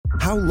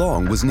How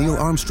long was Neil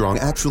Armstrong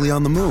actually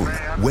on the moon?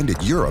 When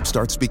did Europe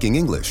start speaking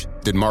English?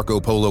 Did Marco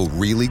Polo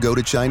really go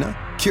to China?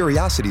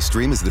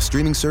 CuriosityStream is the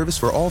streaming service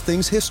for all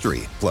things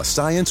history, plus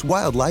science,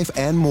 wildlife,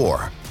 and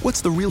more.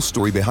 What's the real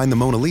story behind the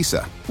Mona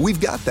Lisa?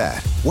 We've got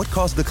that. What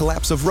caused the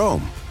collapse of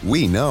Rome?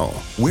 We know.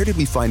 Where did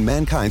we find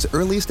mankind's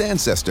earliest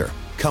ancestor?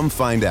 Come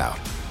find out.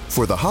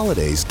 For the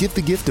holidays, give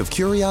the gift of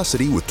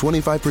curiosity with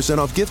 25%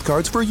 off gift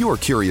cards for your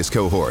curious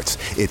cohorts.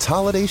 It's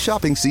holiday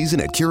shopping season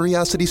at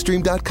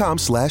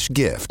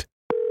curiositystream.com/gift.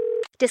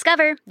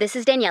 Discover, this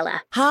is Daniela.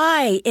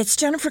 Hi, it's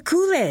Jennifer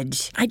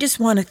Coolidge. I just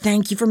want to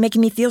thank you for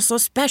making me feel so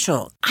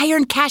special. I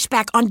earned cash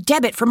back on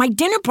debit for my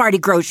dinner party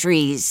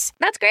groceries.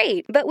 That's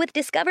great, but with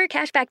Discover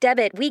Cashback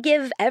Debit, we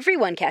give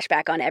everyone cash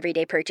back on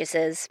everyday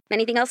purchases.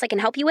 Anything else I can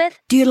help you with?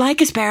 Do you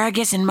like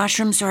asparagus and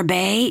mushroom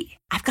sorbet?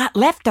 I've got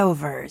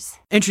leftovers.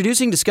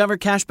 Introducing Discover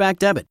Cashback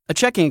Debit, a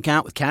checking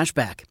account with cash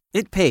back.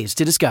 It pays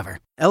to Discover.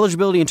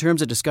 Eligibility and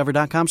terms at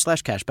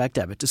discover.com/cashback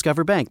debit.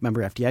 Discover Bank,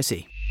 member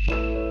FDIC.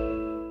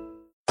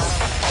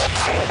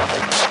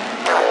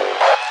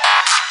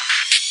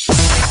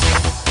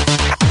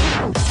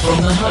 From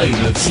the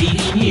home of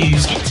TV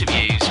news,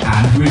 interviews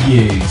and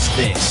reviews,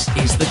 this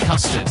is the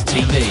Custard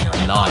TV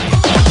Live.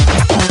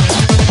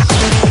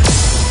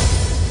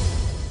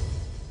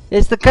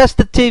 It's the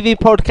Custard TV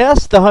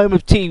podcast, the home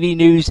of TV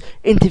news,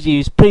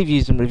 interviews,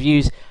 previews and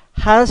reviews,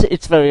 has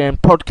its very own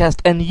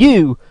podcast, and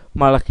you,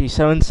 my lucky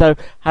so-and-so,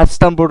 have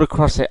stumbled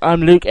across it.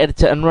 I'm Luke,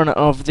 editor and runner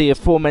of the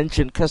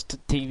aforementioned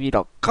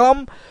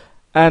CustardTV.com,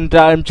 and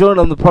I'm joined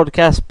on the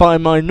podcast by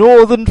my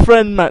northern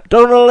friend Matt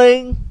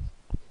Donnelly.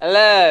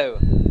 Hello.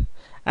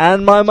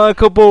 And my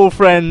Michael Ball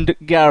friend,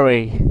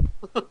 Gary.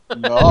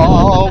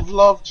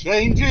 Love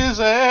changes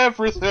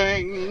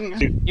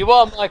everything. You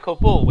are Michael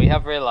Ball, we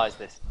have realised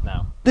this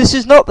now. This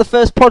is not the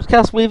first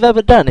podcast we've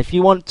ever done. If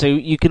you want to,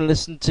 you can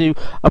listen to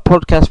a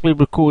podcast we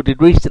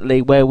recorded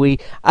recently where we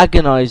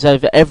agonise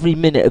over every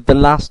minute of the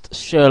last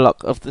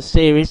Sherlock of the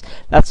series.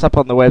 That's up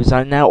on the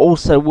website now.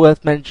 Also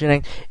worth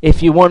mentioning,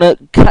 if you want to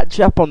catch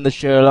up on the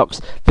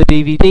Sherlocks, the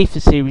DVD for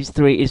Series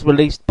 3 is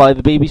released by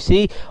the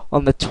BBC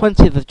on the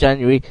 20th of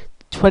January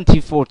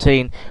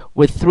 2014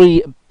 with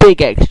 3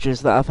 big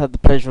extras that I've had the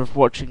pleasure of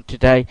watching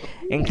today,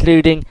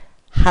 including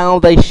how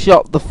they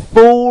shot The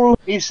Fool.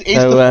 Is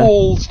The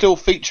Fool still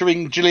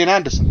featuring Gillian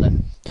Anderson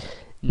then?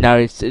 No,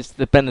 it's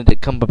the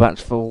Benedict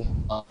Cumberbatch Fool.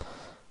 Yeah.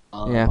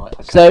 Right,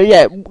 okay. So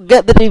yeah,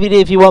 get the DVD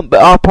if you want,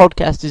 but our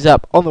podcast is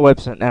up on the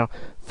website now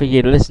for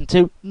you to listen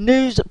to.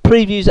 News,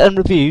 previews and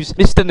reviews.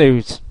 Mr.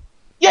 News.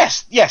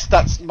 Yes,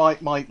 that's my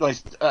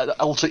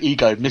alter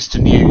ego, Mr.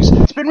 News.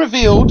 It's been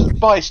revealed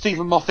by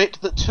Stephen Moffat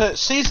that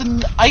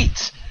Season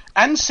 8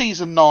 and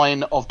Season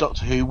 9 of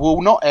Doctor Who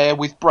will not air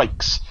with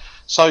breaks.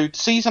 So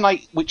Season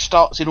 8, which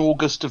starts in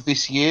August of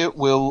this year,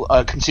 will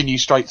continue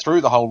straight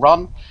through the whole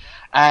run.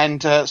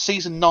 And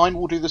Season 9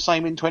 will do the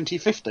same in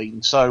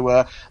 2015.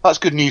 So that's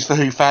good news for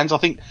Who fans. I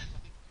think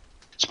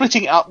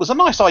splitting it up was a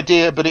nice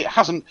idea, but it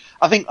hasn't.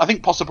 I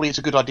think possibly it's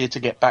a good idea to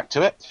get back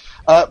to it.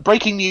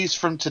 Breaking news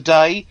from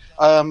today: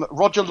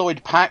 Roger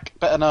Lloyd Pack,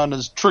 better known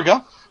as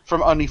Trigger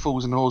from Only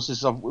Fools and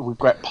Horses, with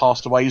regret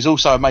passed away. He's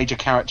also a major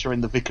character in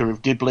The Vicar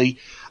of Dibley.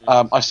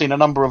 I've seen a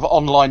number of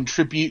online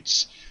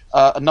tributes.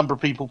 A number of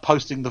people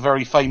posting the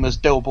very famous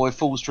Del Boy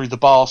falls through the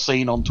bar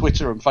scene on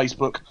Twitter and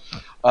Facebook.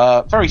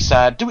 Very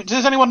sad.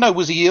 Does anyone know,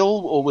 was he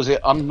ill or was it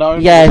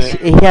unknown? Yes,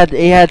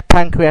 he had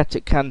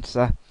pancreatic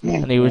cancer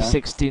and he was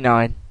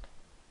 69.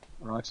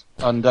 Right.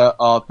 And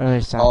our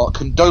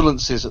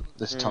condolences at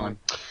this time.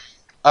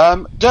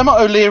 Dermot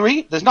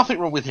O'Leary, there's nothing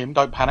wrong with him,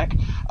 don't panic.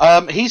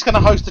 He's going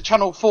to host a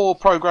Channel 4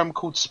 programme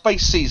called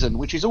Space Season,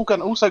 which is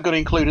also going to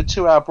include a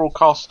 2-hour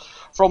broadcast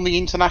from the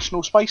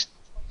International Space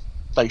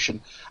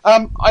Station.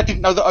 I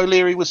didn't know that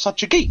O'Leary was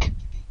such a geek.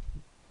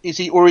 Is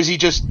he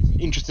just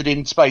interested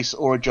in space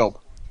or a job?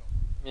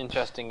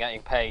 Interesting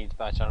getting paid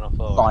by Channel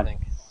 4, Fine. I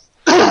think.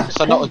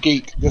 So not a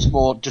geek, just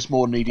more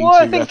needing Well,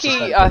 to.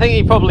 I think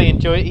he probably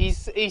enjoyed.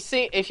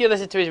 If you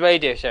listen to his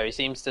radio show, he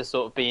seems to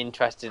sort of be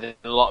interested in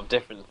a lot of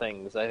different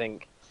things. I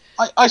think.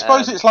 I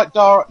suppose it's like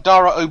Dara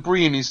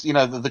O'Brien is,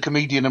 the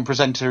comedian and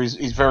presenter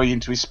is very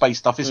into his space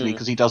stuff, isn't he?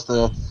 Because he does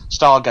the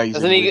stargazing.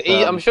 Doesn't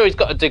he? I'm sure he's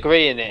got a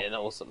degree in it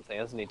or something,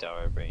 hasn't he,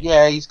 Dara O'Brien?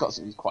 Yeah, he's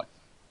quite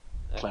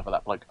clever,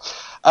 that bloke.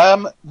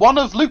 One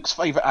of Luke's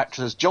favourite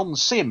actors, John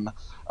Sim,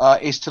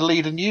 is to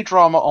lead a new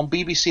drama on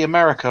BBC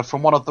America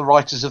from one of the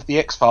writers of The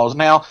X-Files.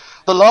 Now,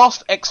 the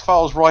last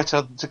X-Files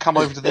writer to come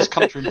over to this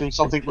country and do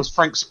something was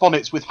Frank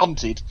Sponitz with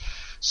Hunted.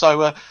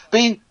 So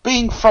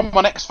being from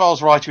an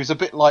X-Files writer is a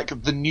bit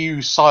like the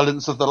new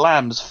Silence of the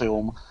Lambs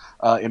film,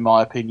 in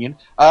my opinion.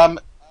 And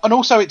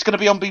also it's going to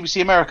be on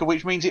BBC America,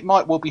 which means it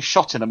might well be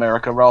shot in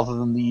America rather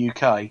than the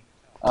UK.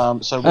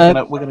 So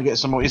we're going to get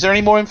some more. Is there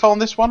any more info on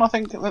this one? I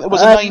think there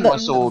was a name I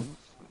saw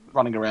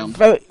running around.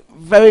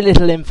 Very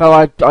little info.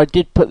 I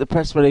did put the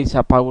press release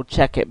up. I will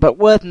check it. But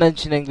worth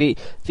mentioning the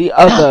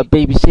other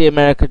BBC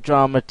America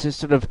drama to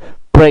sort of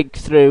break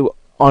through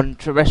on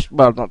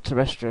not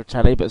terrestrial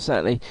telly, but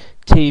certainly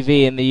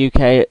TV in the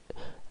UK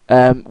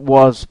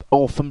was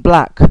Orphan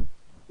Black.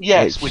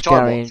 Yes, which Gary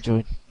I watched.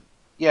 enjoyed.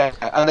 Yeah,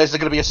 and there's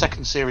going to be a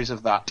second series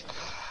of that.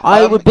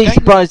 I would be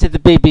surprised if the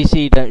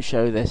BBC don't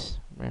show this.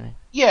 Really.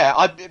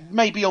 Yeah,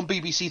 maybe on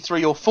BBC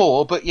 3 or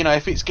 4, but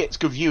if it gets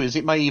good viewers,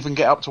 it may even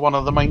get up to one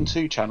of the main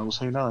 2 channels.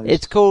 Who knows?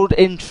 It's called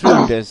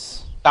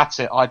Intruders. That's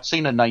it. I'd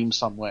seen a name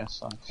somewhere.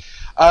 So,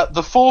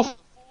 the 4th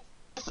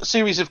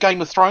series of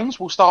Game of Thrones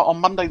will start on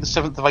Monday, the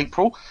 7th of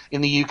April,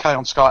 in the UK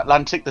on Sky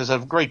Atlantic. There's a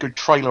very good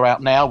trailer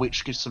out now,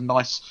 which gives some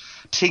nice,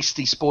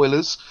 tasty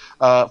spoilers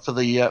for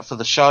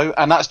the show,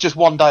 and that's just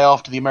one day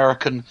after the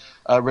American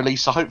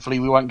release. So hopefully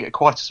we won't get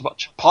quite as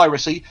much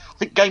piracy. I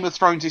think Game of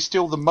Thrones is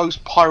still the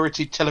most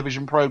pirated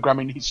television program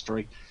in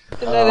history. I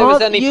didn't know there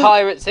was any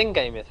pirates in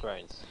Game of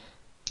Thrones.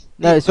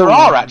 No, there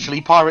are actually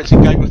pirates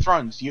in Game of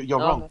Thrones. You're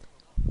wrong.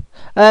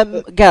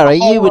 Gary,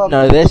 you would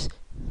know this.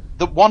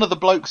 One of the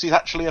blokes is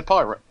actually a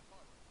pirate.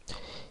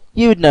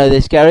 You would know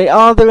this, Gary.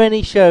 Are there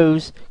any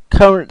shows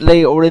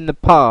currently or in the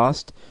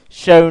past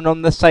shown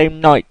on the same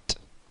night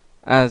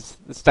as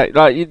the state?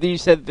 Like you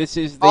said, this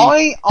is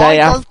the day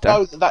after. I don't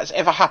know that that's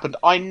ever happened.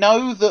 I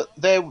know that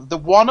the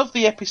one of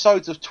the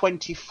episodes of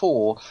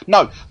 24.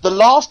 No, the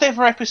last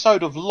ever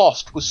episode of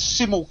Lost was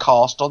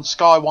simulcast on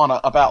Sky One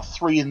at about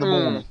 3 in the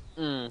morning.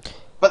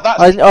 But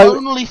that's the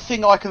only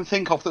thing I can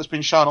think of that's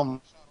been shown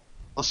on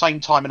the same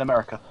time in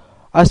America.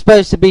 I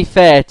suppose, to be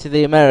fair to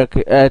the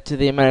American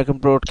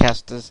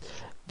broadcasters,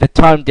 the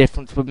time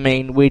difference would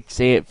mean we'd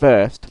see it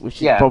first,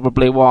 which is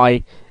probably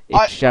why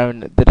it's shown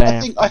the day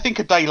after. I think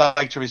a day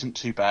later isn't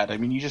too bad. I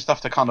mean, you just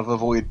have to kind of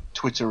avoid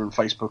Twitter and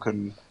Facebook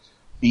and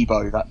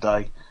Bebo that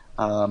day.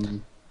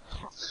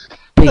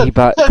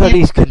 Bebo, but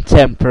he's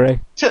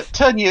contemporary.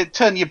 Turn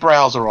your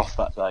browser off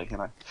that day,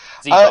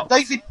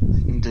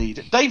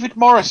 David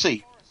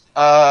Morrissey.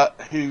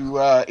 Who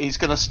is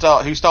going to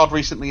start? Who starred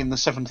recently in the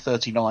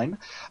 739?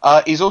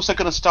 Is also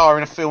going to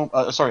star in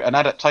an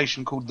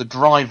adaptation called The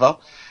Driver.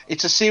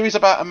 It's a series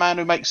about a man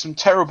who makes some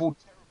terrible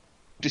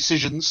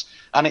decisions,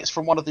 and it's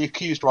from one of the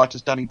accused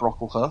writers, Danny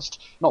Brocklehurst.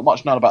 Not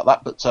much known about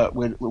that, but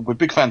we're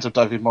big fans of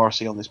David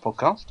Morrissey on this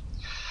podcast.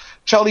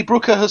 Charlie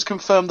Brooker has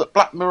confirmed that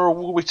Black Mirror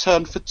will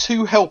return for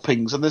 2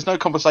 helpings, and there's no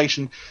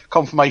confirmation,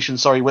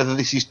 whether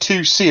this is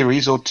 2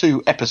 series or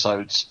 2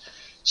 episodes.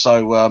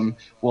 So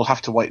we'll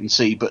have to wait and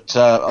see. But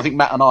I think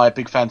Matt and I are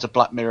big fans of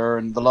Black Mirror,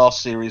 and the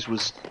last series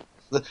was...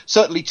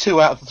 certainly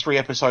 2 out of the 3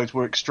 episodes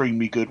were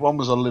extremely good. One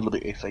was a little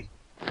bit iffy.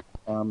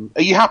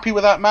 Are you happy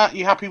with that, Matt? Are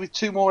you happy with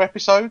 2 more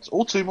episodes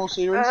or 2 more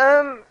series?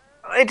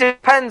 It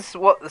depends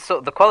what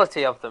the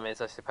quality of them is,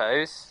 I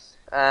suppose.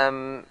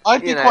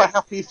 I'd be quite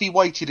happy if he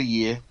waited a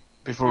year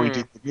before he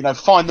did.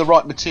 Find the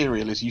right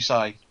material, as you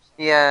say.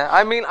 Yeah,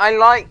 I mean, I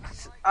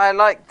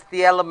liked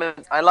the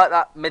element. I like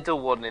that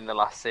middle one in the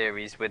last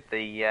series with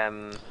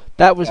the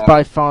that was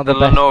by far the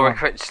best Lenora one.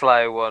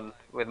 Critchlow one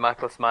with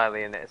Michael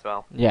Smiley in it as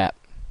well. Yeah.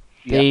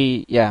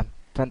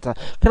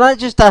 Fantastic. Can I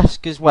just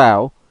ask as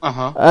well?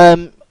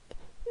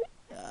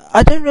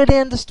 I don't really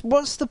understand.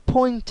 What's the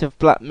point of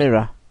Black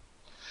Mirror?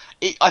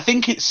 I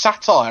think it's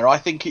satire. I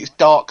think it's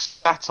dark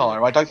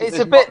satire. I don't think it's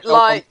a bit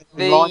like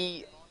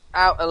the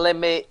Outer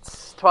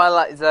Limits,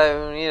 Twilight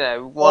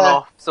Zone.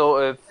 One-off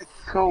sort of,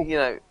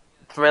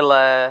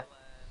 thriller,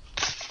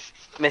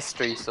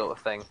 mystery sort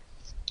of thing.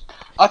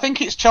 I think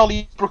it's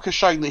Charlie Brooker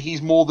showing that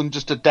he's more than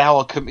just a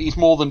dour. He's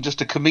more than just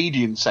a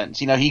comedian sense.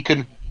 He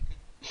can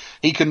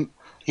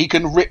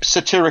rip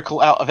satirical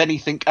out of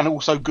anything and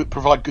also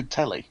provide good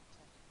telly.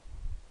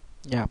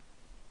 Yeah.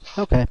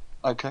 Okay.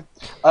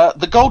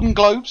 The Golden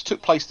Globes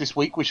took place this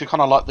week, which are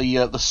kind of like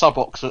the sub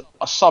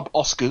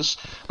Oscars,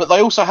 but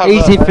they also have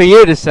easy for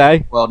you to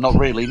say. Well, not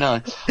really,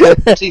 no.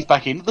 Steve's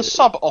back in the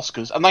sub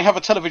Oscars, and they have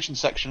a television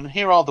section. And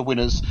here are the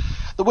winners.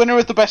 The winner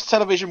of the best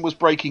television was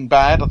Breaking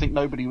Bad. I think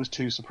nobody was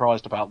too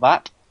surprised about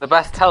that. The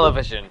best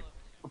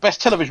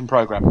television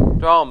program.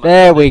 Drama.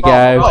 There we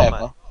go.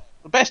 Whatever.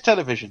 The best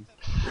television.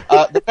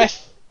 The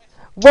best.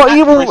 What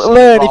you will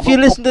learn if you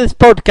listen to this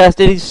podcast,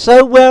 it is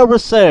so well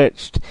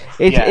researched.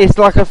 It's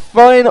like a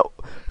finely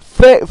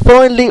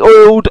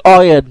oiled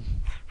iron.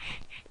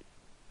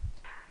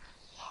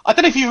 I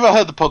don't know if you've ever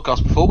heard the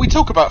podcast before. We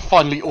talk about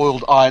finely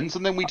oiled irons,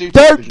 and then we do.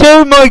 Don't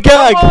do my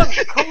gag.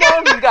 Come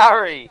on,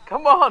 Gary.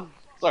 Come on.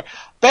 Sorry.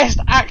 Best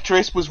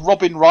actress was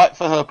Robin Wright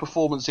for her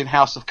performance in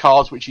House of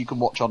Cards, which you can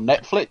watch on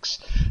Netflix.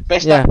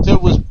 Best actor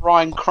was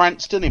Bryan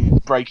Cranston in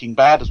Breaking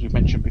Bad, as we've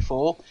mentioned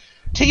before.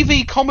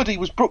 TV comedy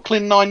was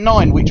Brooklyn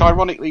Nine-Nine, which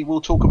ironically we'll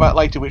talk about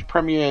later, which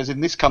premieres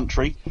in this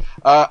country.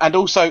 And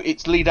also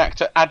its lead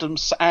actor,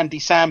 Andy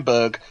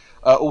Samberg,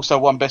 also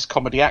won Best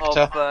Comedy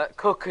Actor. Of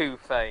Cuckoo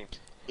fame.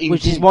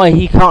 Which is why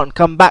he can't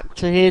come back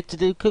to here to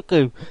do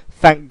Cuckoo.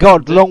 Thank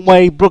God. Long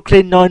way,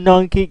 Brooklyn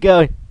Nine-Nine, keep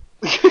going.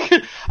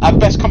 And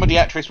Best Comedy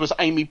Actress was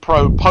Amy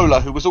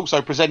Poehler, who was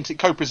also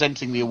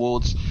co-presenting the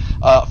awards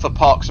for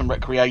Parks and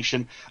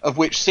Recreation, of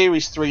which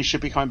Series 3 should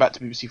be coming back to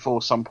BBC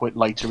 4 some point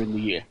later in the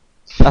year.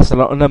 That's a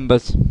lot of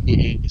numbers.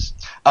 It is.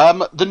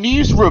 The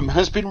Newsroom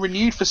has been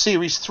renewed for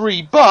Series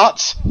 3,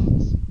 but...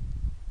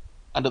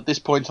 And at this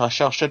point I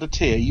shall shed a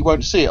tear. You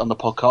won't see it on the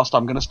podcast.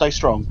 I'm going to stay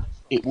strong.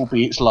 It will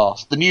be its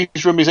last. The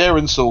Newsroom is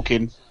Aaron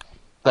Sorkin.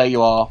 there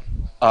you are.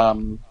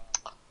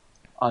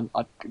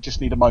 I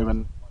just need a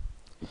moment.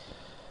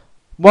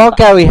 While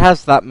Gary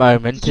has that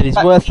moment, it is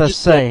worth us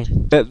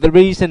saying that the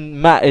reason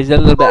Matt is a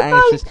little bit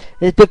anxious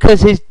is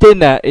because his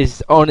dinner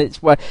is on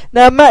its way.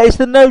 Now, Matt, is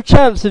there no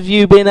chance of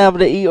you being able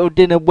to eat your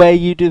dinner where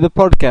you do the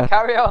podcast?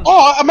 Carry on.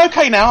 Oh, I'm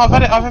okay now. I've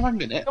had a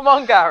minute. Come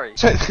on, Gary.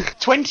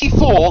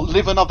 24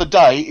 Live Another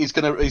Day is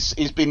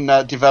been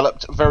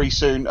developed very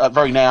soon,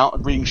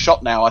 being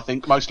shot now, I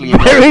think, mostly.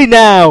 Very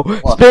now!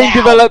 It's being now.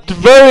 developed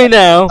very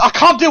now! I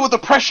can't deal with the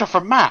pressure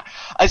from Matt.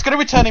 It's going to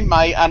return in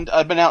May, and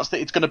I've announced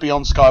that it's going to be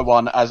on Sky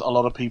One, as a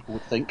lot of people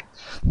would think.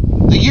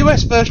 The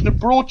US version of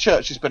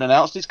Broadchurch has been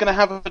announced. It's going to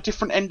have a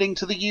different ending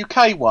to the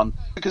UK one,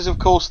 because of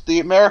course the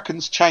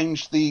Americans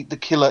changed the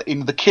killer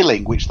in The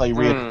Killing, which they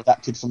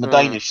readapted from the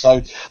Danish.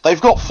 So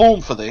they've got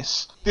form for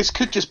this. This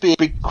could just be a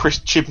big Chris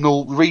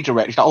Chibnall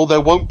redirect. Oh,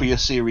 there won't be a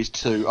series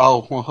 2.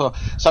 Oh,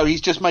 so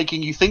he's just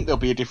making you think there'll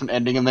be a different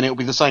ending, and then it'll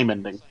be the same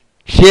ending.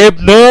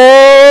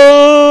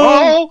 Chibnall!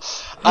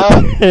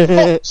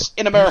 Fox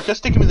in America,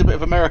 sticking with a bit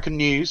of American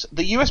news,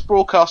 the US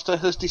broadcaster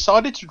has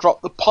decided to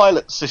drop the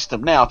pilot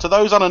system. Now, to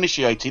those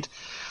uninitiated,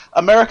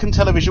 American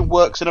television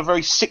works in a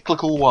very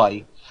cyclical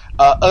way.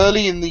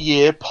 Early in the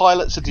year,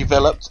 pilots are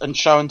developed and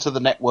shown to the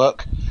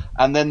network,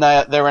 and then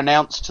they're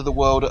announced to the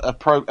world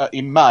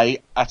in May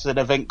at an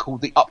event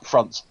called the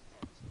Upfronts.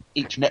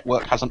 Each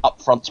network has an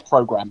Upfronts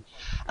program.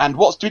 And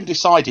what's been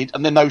decided,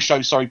 and then those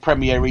shows,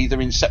 premiere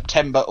either in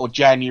September or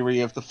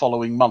January of the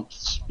following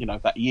months,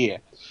 that year.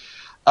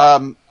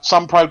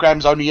 Some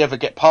programs only ever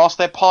get past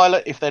their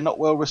pilot if they're not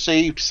well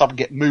received. Some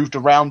get moved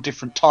around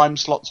different time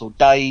slots or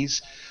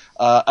days.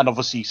 And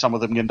obviously some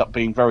of them end up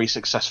being very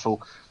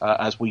successful,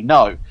 as we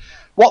know.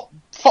 What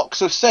Fox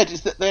have said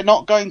is that they're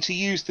not going to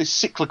use this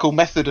cyclical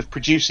method of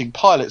producing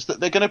pilots, that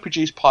they're going to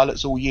produce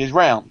pilots all year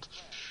round.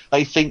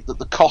 They think that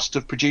the cost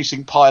of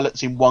producing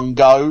pilots in one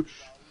go,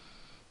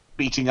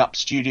 beating up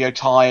studio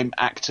time,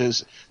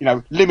 actors,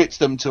 limits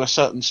them to a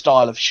certain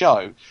style of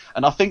show.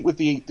 And I think with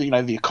the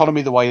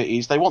economy the way it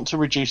is, they want to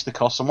reduce the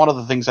costs. And one of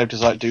the things they've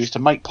decided to do is to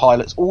make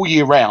pilots all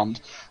year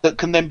round that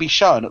can then be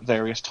shown at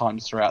various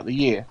times throughout the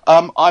year.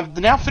 I've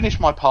now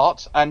finished my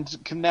part and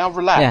can now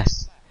relax.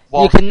 Yes.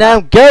 You can now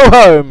go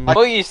home.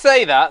 Well, you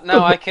say that.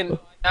 Now I can.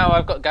 Now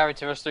I've got Gary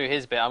to rush through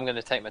his bit. I'm going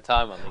to take my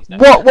time on these.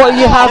 What are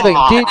you having?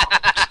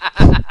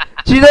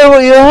 Do you know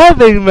what you're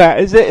having, Matt?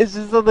 Is it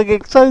something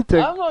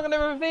exciting? I'm not going to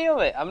reveal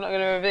it.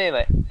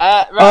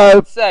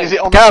 Right, so is it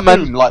on gammon.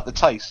 the spoon, like the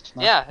taste?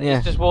 No? Yeah,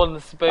 it's just one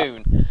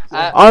spoon.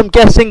 I'm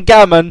guessing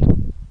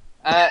gammon.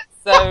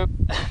 So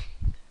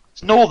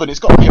it's northern. It's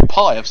got to be a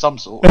pie of some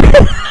sort.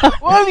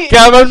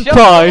 Gammon shut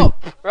pie.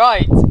 up.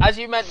 Right, as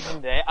you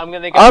mentioned it, I'm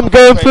going to go. I'm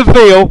going for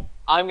veal.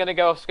 I'm going to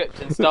go off script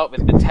and start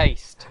with The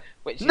Taste,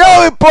 which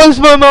it blows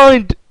my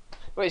mind.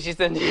 Which is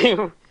the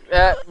new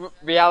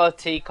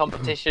reality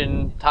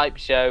competition type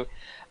show.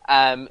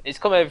 It's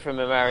come over from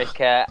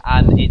America,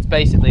 and it's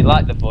basically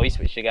like The Voice,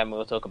 which again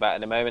we'll talk about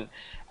in a moment.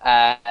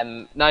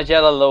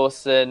 Nigella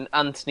Lawson,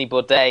 Anthony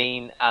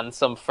Bourdain, and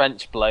some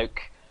French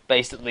bloke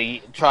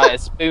basically try a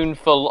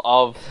spoonful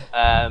of.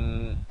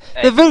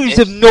 The views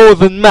of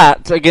Northern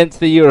Matt against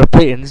the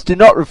Europeans do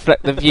not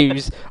reflect the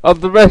views of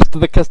the rest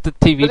of the Custard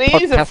TV but podcast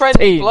he's a French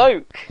team.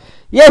 bloke.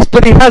 Yes,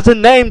 but he has a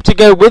name to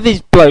go with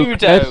his bloke.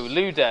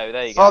 Ludo,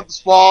 there you go.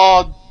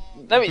 François.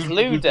 No, it's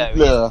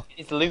Ludo.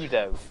 It's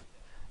Ludo.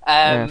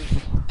 Anyway,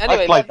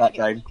 I played that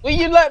game. Will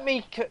you let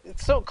me?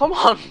 Come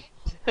on.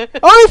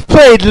 I've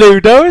played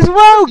Ludo as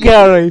well,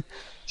 Gary.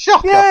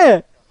 Shut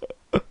Yeah.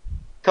 up.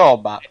 Come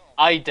on, Matt.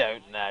 I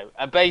don't know.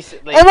 And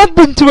basically, And I've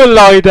been to a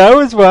Lido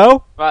as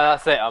well. right,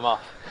 that's it. I'm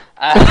off.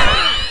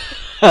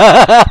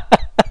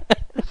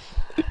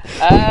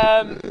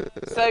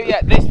 So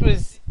yeah, this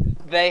was.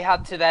 They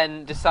had to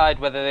then decide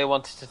whether they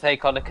wanted to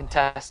take on a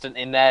contestant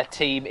in their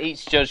team.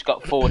 Each judge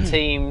got 4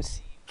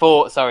 teams.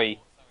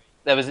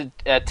 There was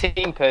a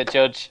team per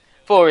judge,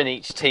 4 in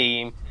each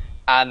team,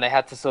 and they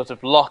had to sort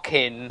of lock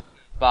in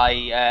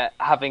by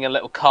having a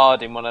little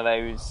card in one of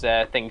those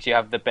things you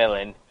have the bill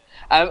in.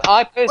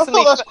 I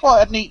thought that's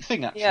quite a neat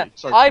thing, actually. Yeah,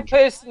 Sorry, I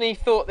personally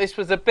thought this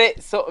was a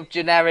bit sort of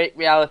generic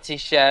reality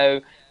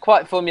show,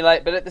 quite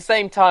formulaic, but at the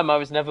same time I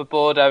was never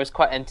bored, I was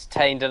quite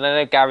entertained, and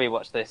I know Gary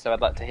watched this, so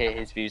I'd like to hear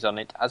his views on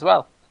it as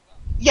well.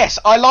 Yes,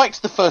 I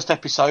liked the first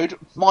episode.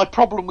 My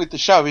problem with the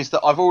show is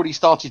that I've already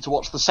started to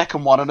watch the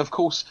second one, and of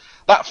course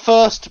that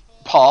first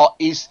part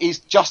is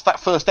just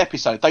that first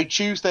episode. They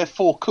choose their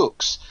 4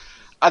 cooks,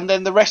 and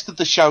then the rest of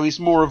the show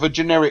is more of a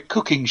generic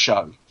cooking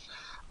show.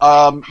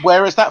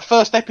 Whereas that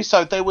first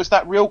episode, there was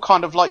that real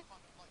kind of like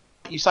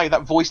you say,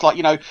 that voice, like,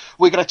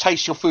 we're going to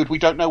taste your food. We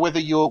don't know whether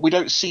we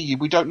don't see you.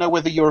 We don't know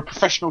whether you're a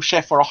professional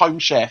chef or a home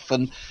chef,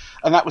 and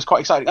that was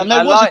quite exciting. And there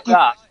I was like a good,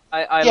 that.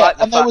 I like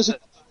the fact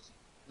that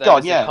there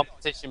was yeah. a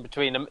competition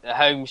between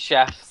home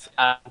chefs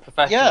and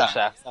professional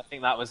chefs. I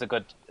think that was a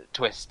good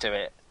twist to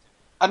it.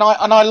 And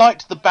I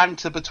liked the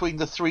banter between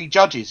the 3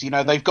 judges.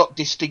 They've got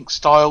distinct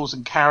styles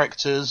and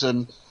characters,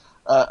 and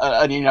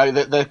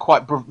they're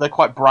quite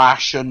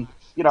brash, and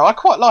You know, I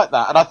quite like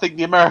that, and I think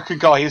the American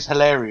guy is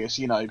hilarious.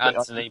 You know,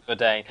 Anthony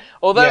Bourdain.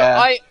 Although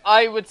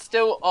I would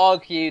still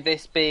argue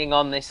this being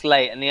on this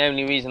late, and the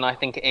only reason I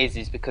think it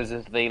is because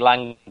of the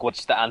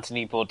language that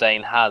Anthony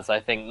Bourdain has. I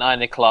think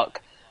 9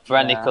 o'clock for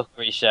any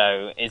cookery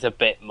show is a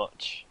bit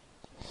much.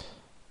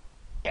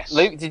 Yes.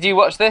 Luke, did you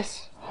watch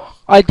this?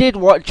 I did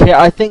watch it.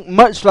 I think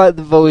much like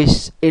The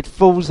Voice, it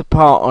falls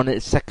apart on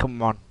its second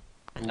one.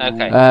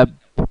 Okay.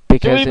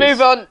 Because Should we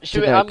move on?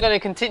 I'm going to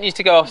continue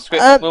to go off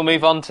script. We'll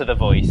move on to The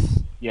Voice.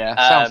 Yeah,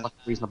 sounds like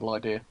a reasonable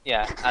idea.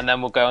 Yeah, and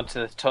then we'll go on to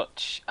The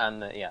Touch,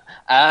 and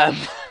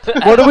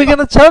What are we going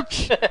to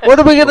touch? What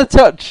are we going to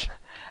touch?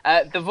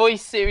 The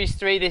Voice Series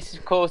 3. This,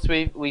 of course,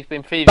 we've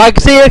been previewing.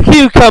 Bagsy a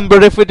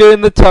cucumber if we're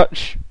doing The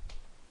Touch.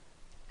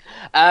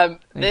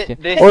 This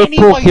Or a Any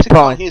way to cut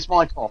porcupine. his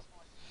mic off.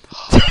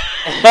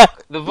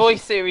 The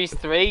Voice Series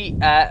 3,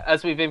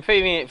 as we've been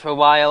previewing it for a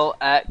while,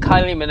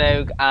 Kylie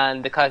Minogue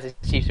and the Kaiser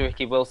Chiefs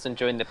Ricky Wilson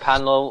joined the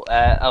panel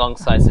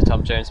alongside Sir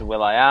Tom Jones and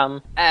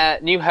will.i.am.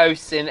 New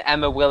hosts in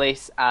Emma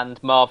Willis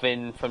and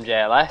Marvin from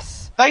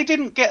JLS. They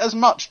didn't get as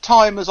much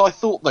time as I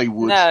thought they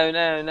would.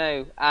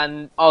 No.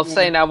 And I'll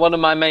say now, one of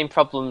my main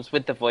problems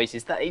with The Voice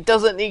is that it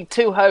doesn't need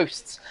two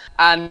hosts.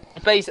 And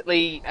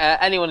basically,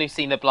 anyone who's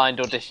seen the blind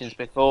auditions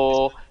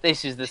before,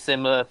 this is the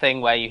similar thing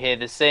where you hear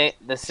the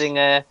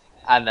singer,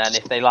 and then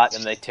if they like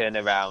them, they turn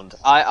around.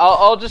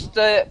 I'll just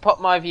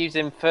pop my views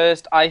in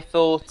first. I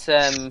thought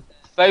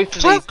both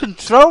of How these...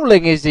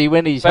 controlling is he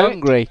when he's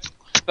hungry?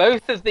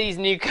 Both of these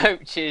new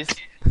coaches,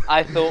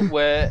 I thought,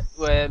 were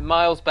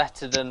miles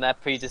better than their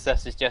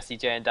predecessors, Jessie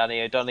J and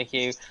Danny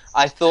O'Donoghue.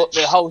 I thought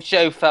the whole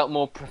show felt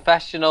more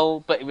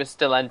professional, but it was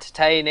still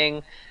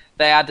entertaining.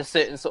 They had a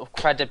certain sort of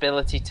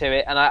credibility to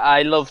it, and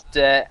I loved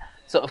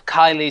sort of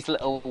Kylie's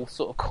little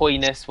sort of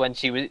coyness when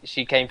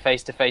she came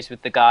face to face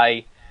with the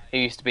guy who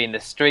used to be in the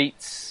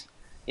streets.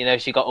 You know,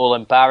 she got all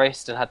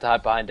embarrassed and had to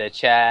hide behind her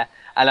chair.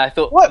 And I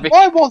thought,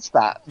 why was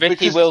that?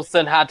 Ricky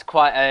Wilson had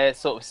quite a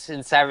sort of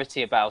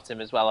sincerity about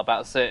him as well,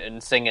 about certain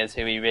singers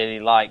who he really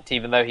liked,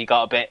 even though he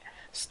got a bit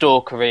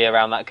stalkery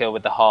around that girl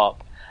with the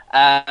harp.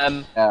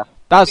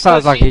 That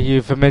sounds like a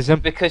euphemism.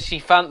 Because she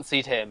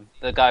fancied him,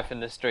 the guy from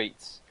the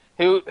streets.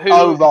 Who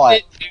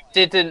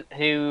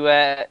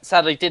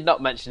sadly did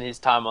not mention his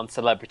time on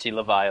Celebrity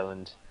Love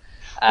Island.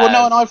 Well,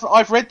 no, and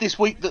I've read this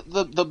week that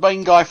the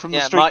main guy from the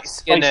streets... Mike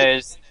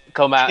Skinner's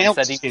come out and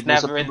said he was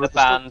never in the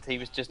band, he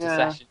was just a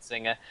session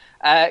singer.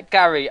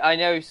 Gary, I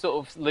know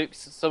sort of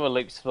some of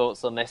Luke's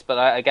thoughts on this, but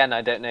I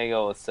don't know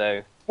yours,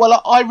 so...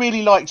 Well, I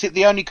really liked it.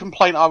 The only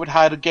complaint I would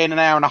have, again, an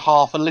hour and a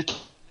half, a little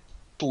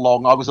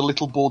long. I was a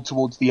little bored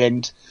towards the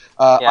end.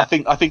 I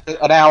think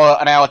an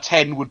hour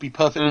 10 would be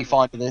perfectly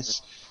fine for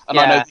this. And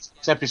I know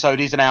this episode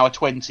is an hour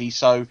 20,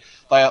 so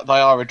they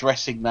are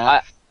addressing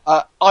that.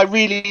 I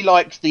really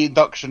liked the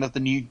induction of the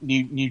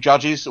new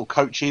judges or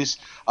coaches.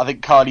 I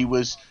think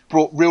Kylie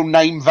brought real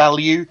name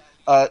value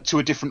to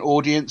a different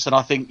audience, and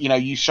I think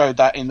you showed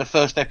that in the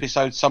first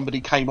episode.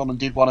 Somebody came on and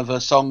did one of her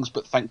songs,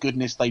 but thank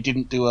goodness they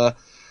didn't do a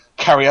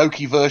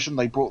karaoke version.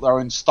 They brought their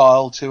own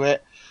style to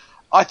it.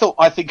 I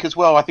think as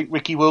well. I think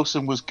Ricky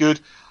Wilson was good.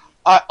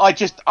 I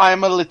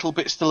am a little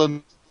bit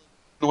still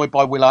annoyed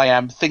by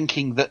will.i.am,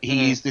 thinking that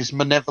he is this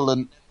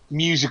malevolent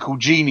musical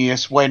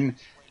genius when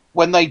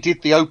they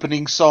did the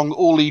opening song,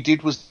 all he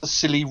did was a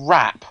silly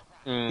rap.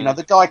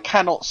 The guy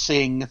cannot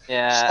sing.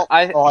 Stop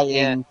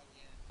crying.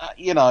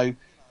 And I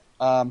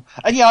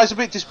was a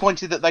bit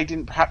disappointed that they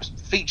didn't perhaps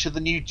feature the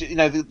new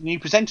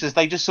presenters.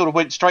 They just sort of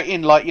went straight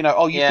in, like,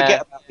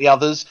 forget about the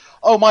others.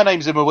 Oh, my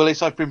name's Emma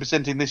Willis. I've been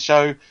presenting this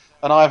show,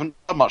 and I haven't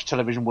done much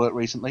television work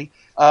recently.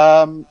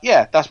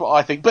 That's what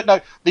I think. But no,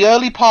 the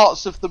early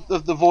parts of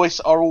the Voice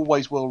are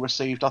always well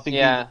received. I think.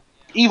 Yeah.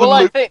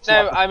 Last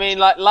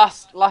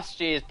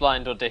year's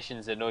blind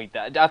auditions annoyed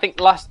that. I think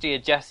last year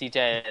Jessie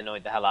J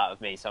annoyed the hell out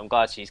of me, so I'm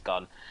glad she's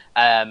gone.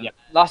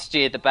 Last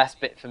year the best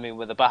bit for me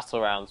were the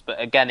battle rounds, but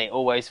again it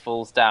always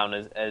falls down,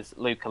 as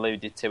Luke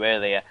alluded to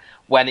earlier,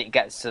 when it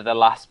gets to the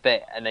last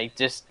bit and they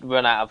just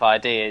run out of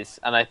ideas.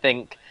 And I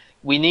think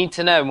we need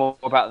to know more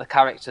about the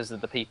characters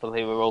of the people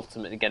who are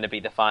ultimately going to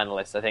be the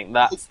finalists. I think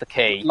that's the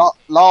key.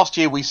 Last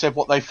year we said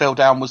what they fell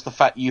down was the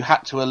fact you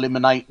had to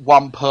eliminate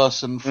one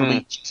person from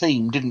each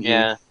team, didn't you?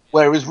 Yeah.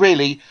 Whereas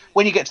really,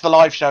 when you get to the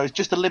live shows,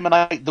 just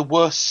eliminate the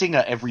worst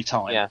singer every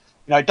time. Yeah.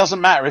 It doesn't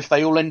matter if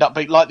they all end up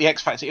being like the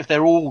X Factor. If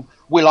they're all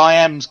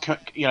will.i.am's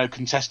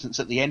contestants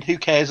at the end, who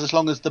cares as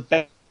long as the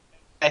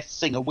best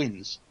singer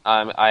wins?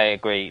 I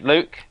agree.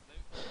 Luke?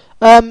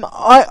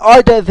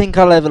 I don't think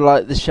I'll ever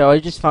like the show. I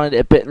just find it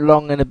a bit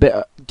long and a bit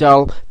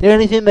dull. The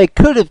only thing they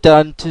could have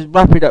done to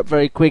wrap it up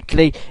very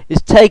quickly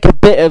is take a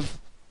bit of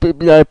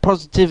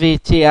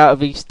positivity out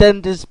of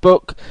EastEnders'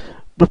 book,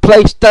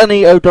 replace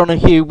Danny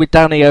O'Donoghue with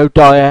Danny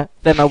O'Dyer,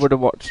 then I would have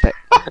watched it.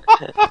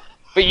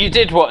 But you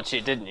did watch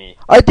it, didn't you?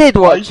 I did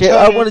watch it.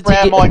 I wanted to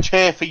get my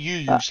chair for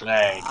you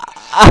slag.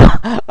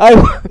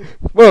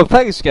 Well,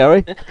 thanks,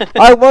 Gary.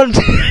 I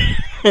wanted.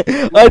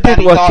 I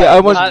did watch it. I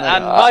wanted,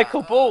 and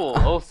Michael Ball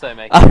also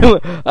making.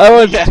 I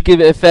wanted to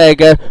give it a fair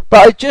go,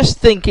 but I just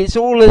think it's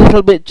all a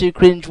little bit too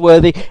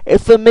cringeworthy.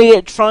 For me,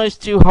 it tries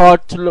too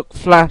hard to look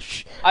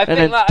flash and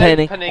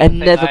entertaining, and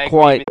never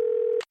quite.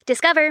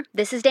 Discover,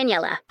 this is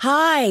Daniela.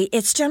 Hi,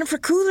 it's Jennifer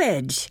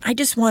Coolidge. I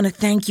just want to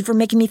thank you for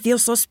making me feel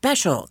so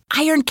special.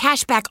 I earned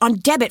cash back on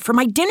debit for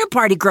my dinner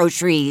party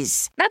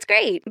groceries. That's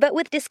great, but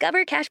with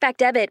Discover Cashback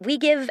Debit, we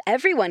give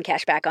everyone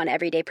cash back on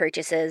everyday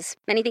purchases.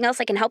 Anything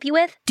else I can help you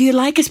with? Do you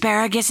like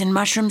asparagus and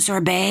mushroom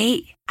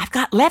sorbet? I've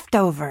got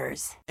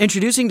leftovers.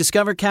 Introducing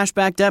Discover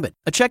Cashback Debit,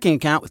 a checking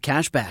account with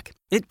cash back.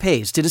 It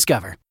pays to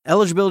Discover.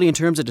 Eligibility and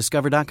terms at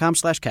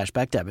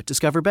discover.com/cashbackdebit.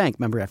 Discover Bank,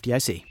 member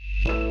FDIC.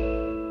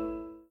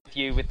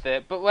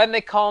 But when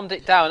they calmed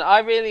it down, I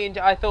really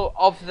enjoyed. I thought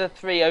of the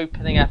 3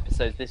 opening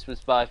episodes, this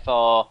was by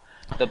far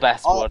the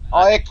best one.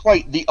 I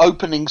equate the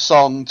opening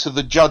song to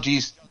the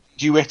judges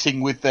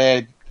duetting with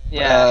their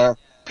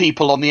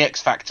people on the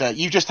X Factor.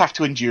 You just have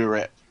to endure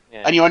it,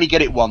 and you only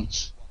get it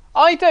once.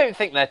 I don't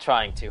think they're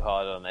trying too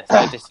hard on this.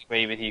 I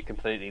disagree with you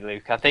completely,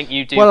 Luke. I think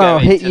you do I'll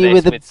go hit into you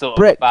this with with sort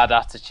brick. of a bad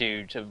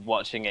attitude of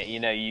watching it. You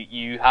know,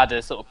 you had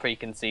a sort of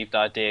preconceived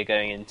idea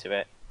going into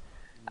it.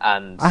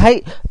 And I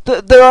hate.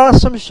 There are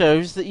some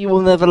shows that you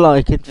will never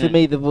like, and for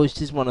me, The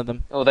Voice is one of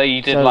them. Although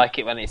you did like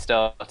it when it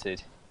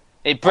started.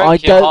 It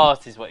broke your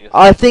heart, is what you're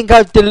saying. I think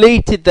I've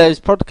deleted those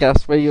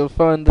podcasts where you'll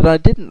find that I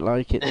didn't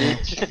like it.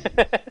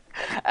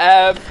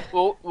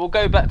 We'll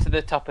go back to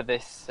the top of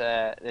this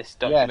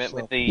document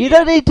with the. You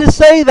don't need to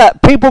say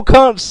that. People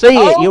can't see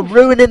it. You're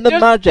ruining the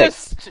magic.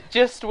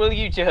 Will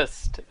you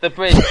just the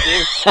bridge?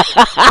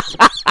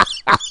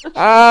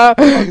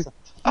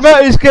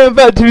 Matt is going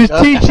back to his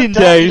teaching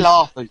days.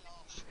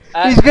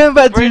 He's going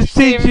back to his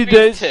teaching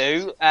days.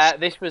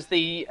 This was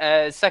the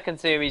second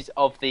series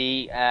of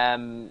the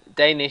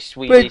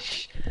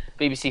Danish-Swedish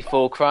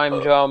BBC4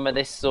 crime drama.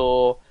 This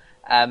saw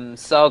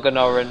Saga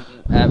Norren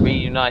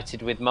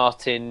reunited with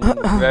Martin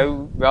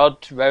Clunes.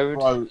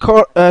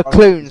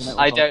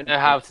 I don't know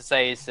how to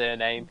say his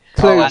surname.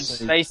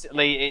 Clunes.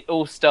 Basically, it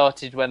all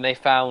started when they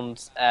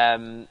found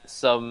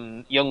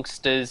some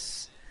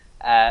youngsters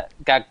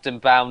gagged and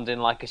bound in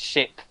like a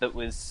ship that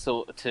was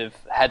sort of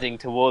heading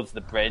towards the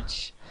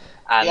bridge.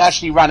 And it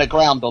actually ran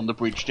aground on the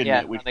bridge, didn't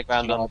it? Yeah, ran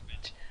aground on the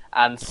bridge.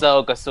 And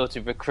Saga sort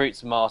of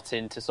recruits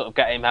Martin to sort of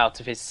get him out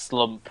of his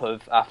slump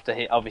of after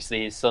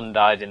obviously his son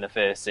died in the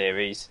first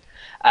series.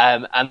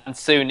 And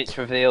soon it's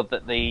revealed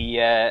that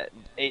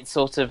it's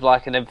sort of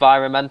like an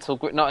environmental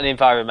group, not an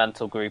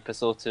environmental group, a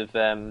sort of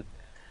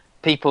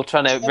people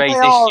trying to raise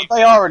issues.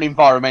 They are an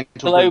environmental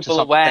group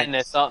global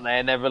awareness, aren't they?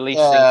 And they're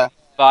releasing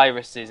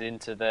viruses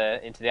into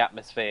the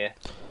atmosphere.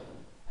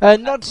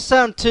 Not to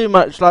sound too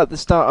much like the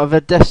start of a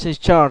Destiny's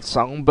Child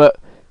song, but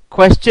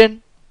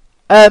question: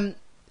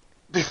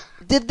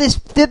 did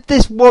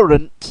this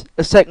warrant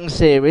a second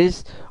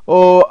series,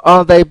 or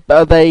are they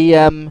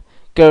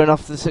going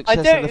off the success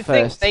of the first? I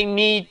don't think they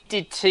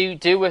needed to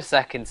do a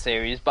second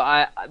series,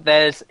 but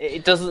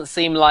it doesn't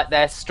seem like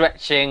they're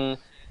stretching,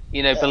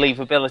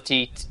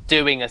 believability to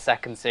doing a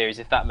second series,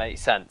 if that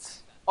makes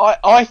sense.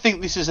 I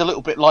think this is a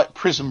little bit like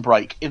Prison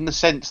Break in the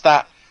sense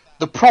that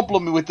the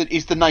problem with it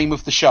is the name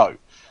of the show.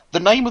 The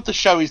name of the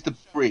show is The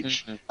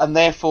Bridge, and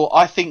therefore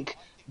I think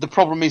the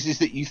problem is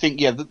that you think,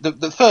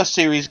 the first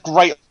series,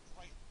 great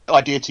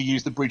idea to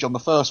use the bridge on the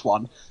first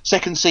one.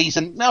 Second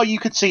season, now you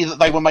could see that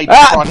they were maybe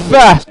trying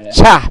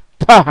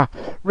to...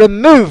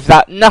 Remove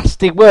that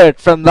nasty word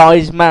from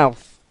thy's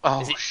mouth.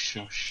 Oh,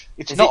 shush.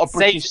 It's not a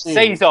British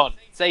series.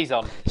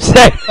 Saison.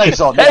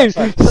 Saison,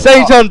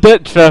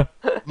 Dutra.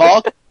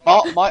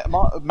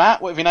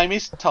 Matt, whatever your name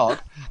is, Tard.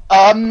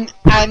 And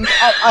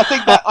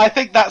I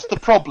think that's the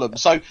problem.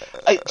 So,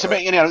 to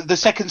me, the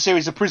second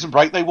series of Prison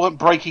Break, they weren't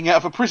breaking out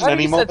of a prison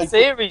anymore. Said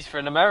series for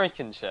an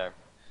American show.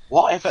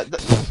 Whatever.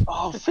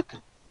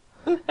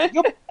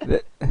 You're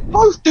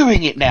both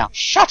doing it now.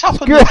 Shut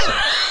up and listen.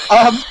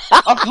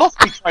 I've lost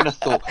my train of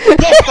thought.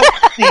 Yes,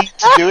 they need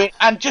to do it,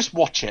 and just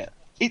watch it.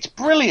 It's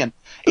brilliant.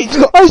 It's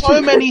got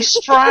so many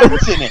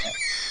strands in it.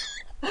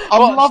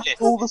 I'm loving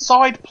all the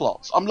side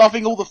plots. I'm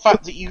loving all the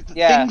fact that things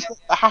that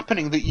are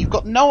happening that you've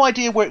got no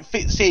idea where it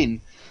fits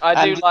in.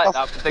 I do like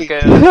that.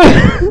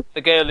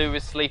 The girl who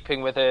was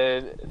sleeping with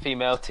a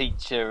female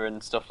teacher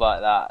and stuff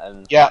like that.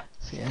 And I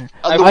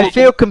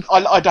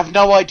I'd have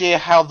no idea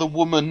how the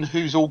woman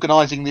who's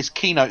organising this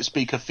keynote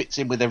speaker fits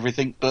in with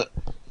everything, but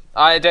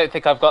I don't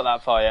think I've got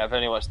that far yet. I've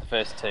only watched the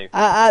first 2.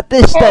 At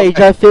this stage,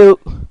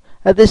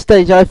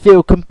 I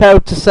feel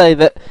compelled to say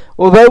that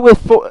although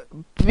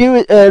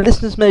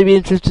listeners may be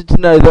interested to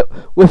know that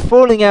we're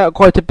falling out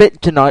quite a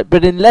bit tonight,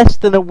 but in less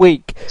than a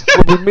week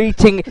we'll be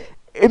meeting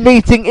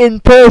in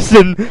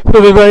person for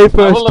the very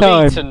first time.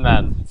 We'll have eaten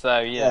then, so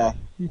yeah.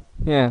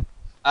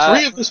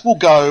 3 of us will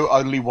go,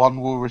 only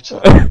 1 will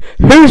return.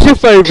 Who's your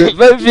favourite?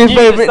 Vote for your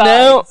favourite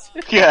now.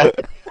 Yeah.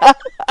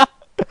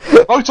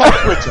 Vote on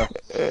Twitter.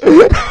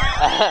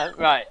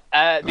 Right.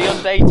 The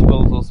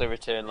Undateables also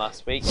returned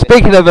last week.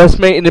 Speaking of us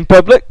meeting in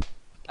public.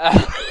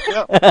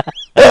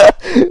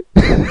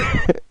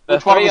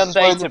 Which one three was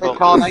wearing the undateable. red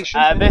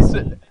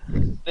carnation?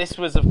 This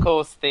was, of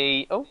course,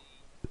 the... Oh.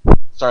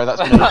 Sorry,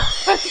 that's me.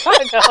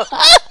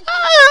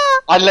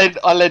 I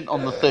lent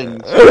on the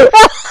things.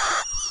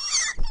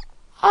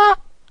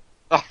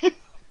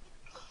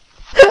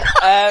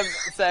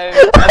 So,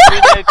 as we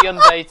know, The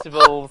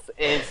Undateables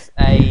is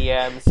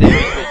a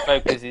series which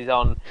focuses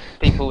on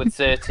people with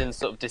certain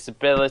sort of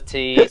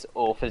disabilities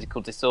or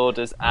physical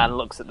disorders and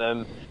looks at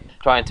them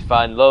trying to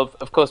find love.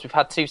 Of course, we've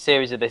had 2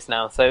 series of this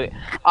now, so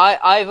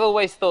I've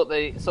always thought that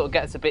it sort of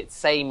gets a bit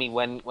samey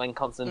when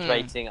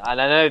concentrating, and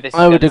I know this is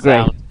going to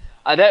sound...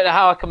 I don't know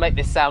how I can make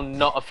this sound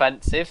not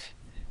offensive.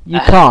 You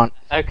can't.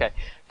 Okay.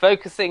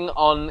 Focusing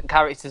on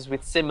characters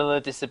with similar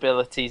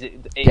disabilities,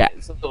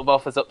 it sort of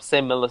offers up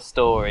similar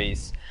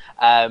stories.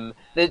 The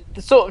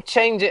sort of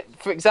change it,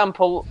 for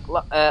example,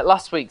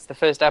 last week's, the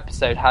first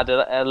episode, had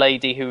a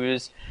lady who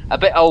was a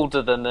bit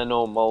older than the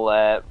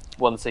normal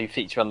ones who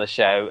feature on the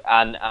show,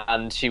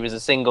 and she was a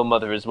single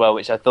mother as well,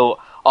 which I thought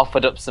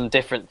offered up some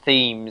different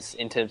themes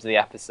in terms of the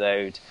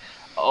episode.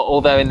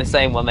 Although in the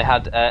same one they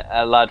had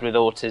a lad with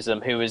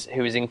autism who was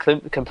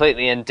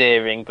completely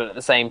endearing, but at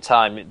the same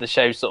time the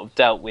show sort of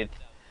dealt with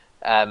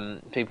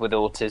people with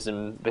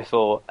autism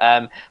before.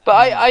 But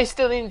I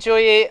still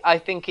enjoy it. I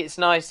think it's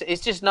nice.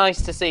 It's just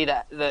nice to see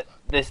that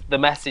the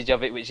message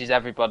of it, which is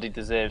everybody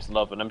deserves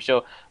love, and I'm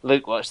sure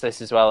Luke watched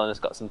this as well and has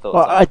got some thoughts.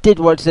 Well, I did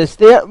watch this.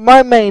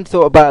 My main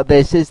thought about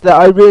this is that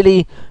I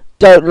really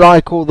don't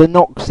like all the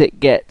knocks it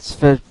gets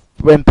for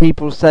when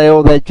people say,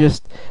 "Oh, they're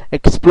just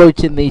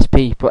exploiting these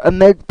people,"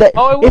 and I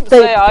wouldn't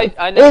say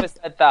I never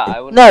said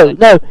that.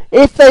 No.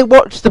 If they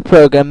watch the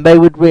program, they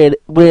would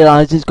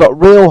realise it's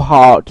got real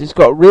heart, it's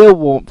got real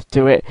warmth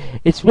to it.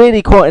 It's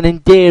really quite an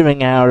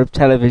endearing hour of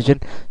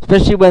television,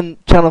 especially when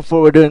Channel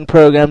 4 are doing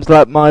programs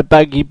like My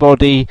Baggy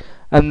Body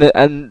and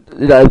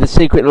the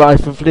Secret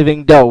Life of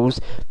Living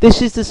Dolls.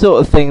 This is the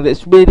sort of thing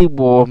that's really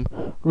warm,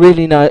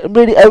 really nice,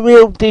 really a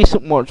real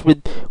decent watch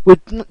with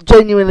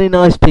genuinely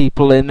nice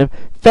people in them.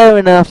 Fair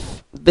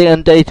enough, the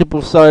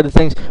undateable side of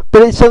things,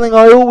 but it's something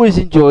I always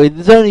enjoy.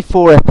 There's only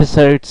 4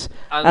 episodes,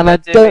 and I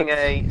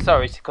don't.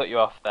 Sorry to cut you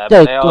off there,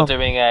 but they are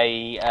doing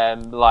a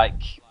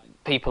like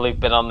people who've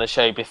been on the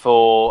show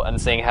before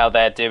and seeing how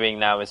they're doing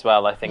now as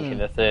well. I think in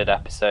the 3rd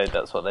episode,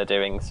 that's what they're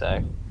doing.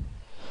 So.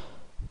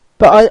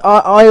 But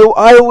I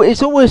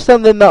it's always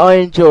something that I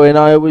enjoy, and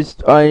I always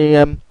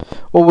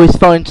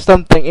find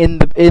something in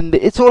the.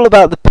 It's all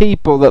about the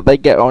people that they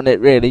get on it,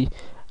 really.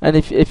 And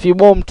if you're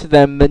warm to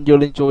them, then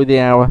you'll enjoy the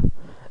hour.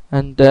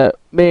 And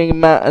me and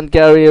Matt and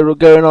Gary are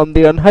going on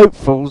the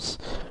Unhopefuls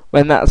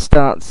when that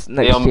starts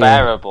next year. The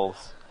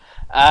Unbearables.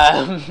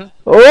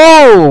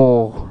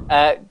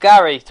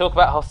 Gary, talk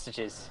about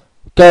Hostages.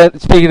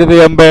 Speaking of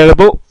the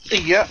Unbearable.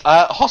 Yeah,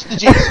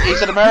 Hostages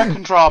is an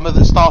American drama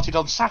that started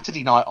on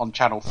Saturday night on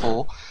Channel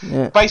 4,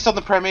 based on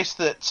the premise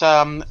that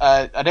an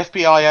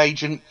FBI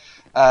agent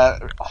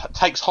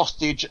takes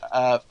hostage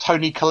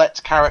Toni Collette's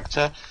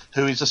character,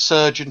 who is a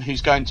surgeon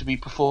who's going to be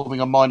performing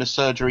a minor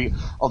surgery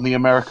on the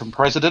American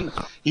president.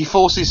 He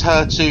forces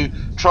her to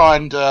try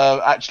and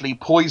actually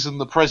poison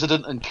the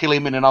president and kill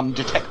him in an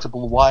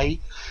undetectable way.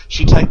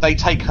 They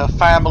take her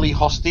family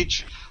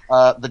hostage.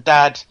 The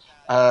dad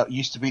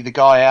used to be the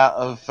guy out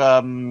of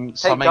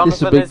Take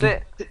Donovan, is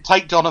it?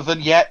 Take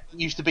Donovan,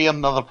 used to be on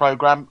another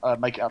programme.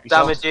 Make it up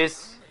yourself.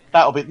 Damages.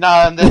 That'll be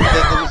and there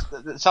was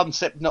the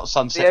Sunset, not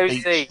Sunset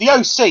Beach. The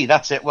OC.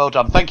 That's it. Well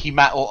done. Thank you,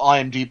 Matt, or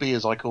IMDb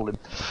as I call him.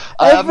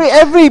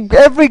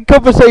 Every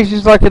conversation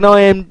is like a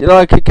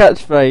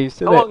catchphrase.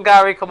 Come on,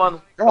 Gary. Come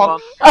on.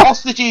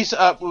 Hostages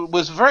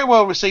was very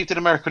well received in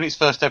America in its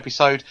first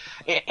episode.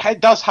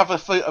 It does have a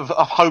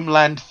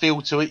homeland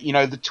feel to it. You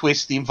know, the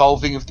twist, the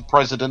involving of the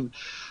president.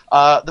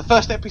 The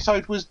first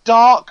episode was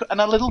dark and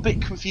a little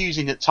bit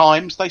confusing at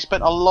times. They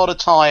spent a lot of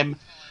time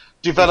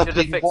developing.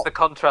 You should have fixed the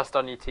contrast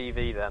on your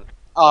TV then.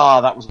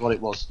 That was what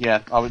it was.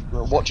 Yeah, I was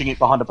watching it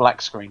behind a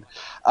black screen.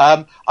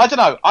 I don't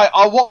know.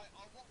 I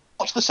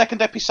watched the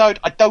second episode.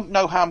 I don't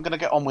know how I'm going to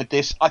get on with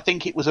this. I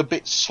think it was a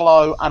bit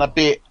slow and a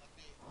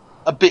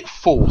bit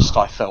forced,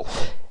 I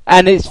felt.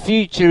 And its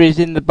future is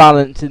in the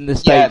balance in the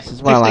States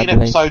as well,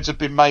 15 episodes have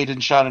been made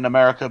and shown in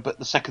America, but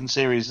the second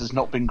series has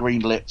not been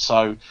greenlit,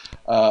 so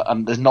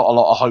and there's not a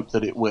lot of hope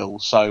that it will.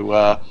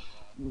 So,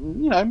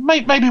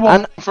 maybe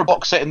one for a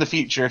box set in the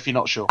future if you're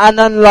not sure. And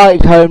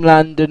unlike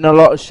Homeland and a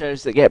lot of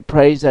shows that get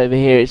praise over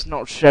here, it's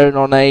not shown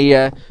on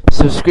a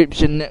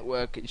subscription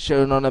network. It's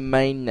shown on a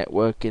main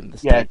network in the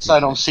States. Yeah, it's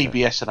shown on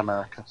CBS in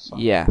America. So.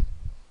 Yeah.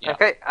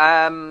 Okay,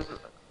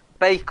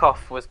 Bake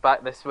Off was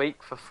back this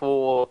week for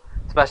 4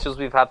 specials.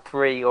 We've had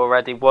 3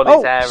 already. One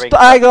is airing.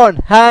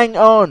 Hang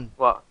on.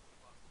 What?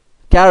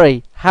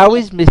 Gary, how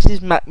is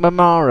Mrs.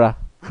 McNamara?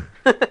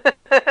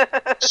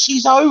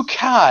 She's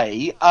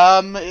okay.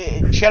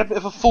 She had a bit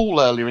of a fall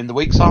earlier in the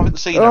week, so I haven't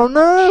seen her. Oh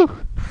no!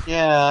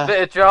 Yeah.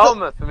 Bit of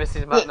drama for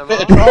Mrs. McNamara.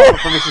 Bit of drama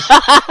for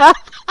Mrs.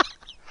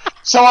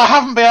 So I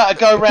haven't been able to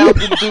go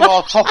round and do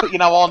our topic,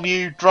 our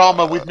new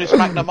drama with Miss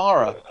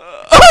McNamara.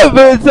 Oh,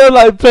 but it sounds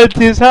like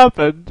plenty has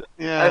happened.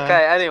 Yeah.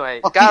 Okay, anyway,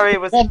 Gary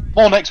was...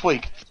 More next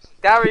week.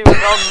 Gary was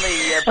on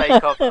the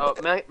Bake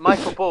Off.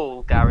 Michael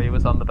Ball, Gary,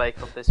 was on the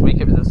Bake Off this week.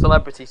 It was a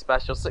celebrity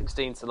special,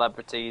 16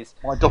 celebrities.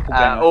 My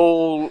doppelganger.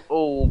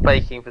 All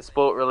baking for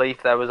Sport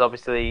Relief. There was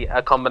obviously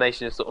a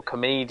combination of sort of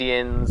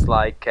comedians,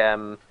 like,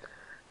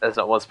 there's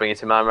not one springing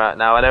to mind right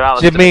now. I know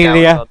Alice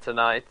Jamelia. on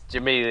tonight.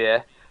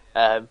 Jamelia.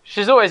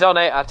 She's always on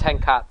 8 out of 10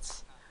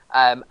 Cats.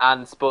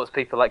 And sports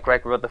people like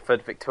Greg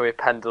Rutherford, Victoria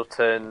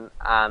Pendleton,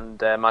 and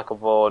Michael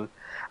Vaughan.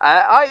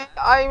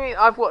 I mean,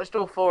 I've watched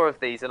all 4 of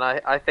these, and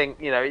I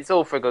think, you know, it's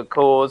all for a good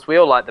cause. We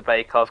all like the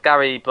Bake Off.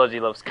 Gary bloody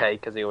loves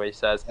cake, as he always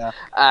says. Yeah.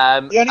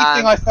 The only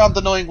thing I found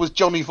annoying was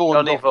Johnny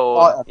Vaughan.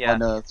 Yeah. My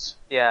nerves.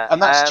 Yeah. And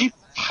that stupid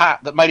hat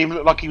that made him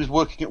look like he was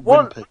working at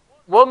Wimpy.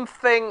 One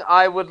thing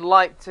I would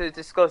like to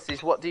discuss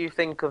is, what do you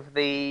think of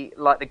the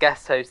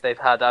guest hosts they've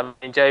had? I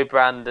mean, Joe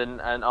Brand and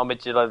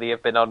Omid Jalali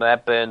have been on,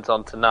 Ed Burns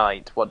on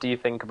tonight. What do you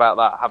think about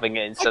that, having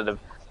it instead of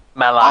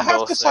Mel I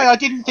have to say, I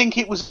didn't think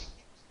it was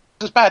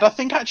as bad. I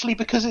think actually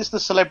because it's the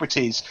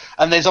celebrities,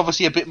 and there's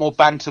obviously a bit more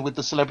banter with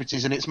the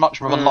celebrities, and it's much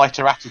more of a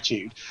lighter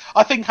attitude.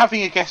 I think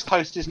having a guest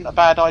host isn't a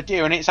bad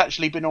idea, and it's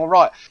actually been all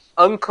right.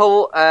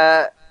 Uncle,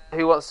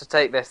 who wants to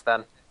take this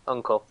then?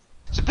 Uncle.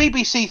 It's a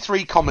BBC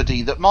Three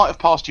comedy that might have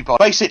passed you by.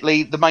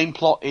 Basically, the main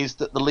plot is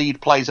that the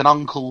lead plays an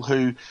uncle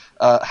who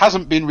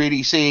hasn't been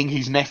really seeing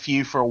his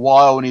nephew for a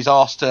while, and is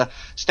asked to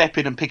step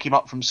in and pick him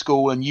up from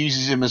school, and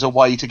uses him as a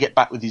way to get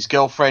back with his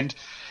girlfriend.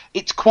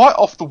 It's quite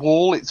off the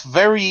wall. It's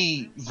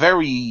very,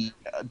 very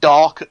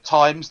dark at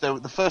times. The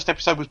first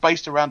episode was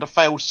based around a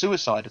failed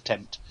suicide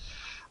attempt.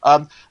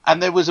 And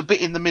there was a bit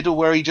in the middle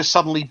where he just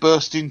suddenly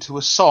burst into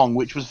a song,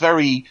 which was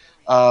very...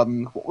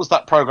 what was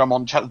that programme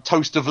on?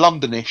 Toast of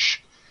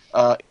London-ish.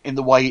 In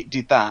the way it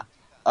did that.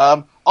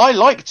 I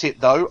liked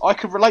it, though. I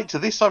could relate to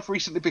this. I've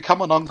recently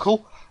become an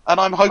uncle, and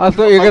I'm hoping... I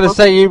thought you were going to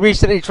say you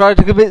recently tried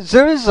to commit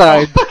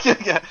suicide.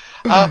 Yeah.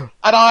 And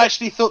I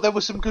actually thought there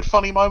were some good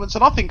funny moments,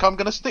 and I think I'm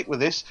going to stick with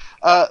this.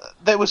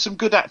 There were some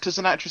good actors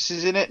and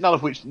actresses in it, none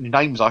of which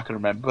names I can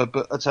remember,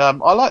 but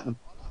I like them.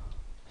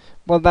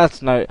 Well,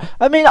 that's no...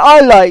 I mean, I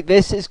like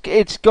this.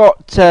 It's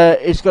got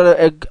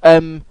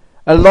a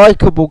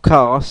likeable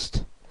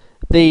cast.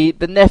 The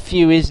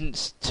nephew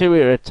isn't too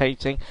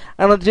irritating,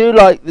 and I do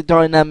like the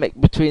dynamic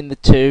between the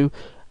two.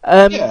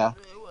 Yeah.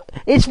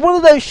 It's one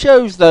of those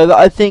shows, though, that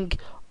I think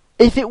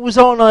if it was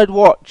on, I'd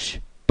watch,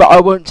 but I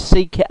won't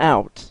seek it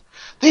out.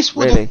 This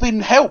would have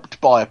been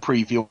helped by a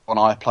preview on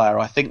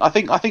iPlayer, I think. I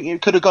think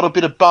it could have got a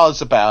bit of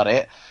buzz about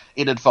it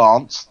in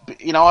advance.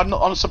 But, you know,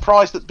 I'm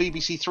surprised that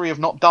BBC Three have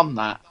not done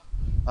that.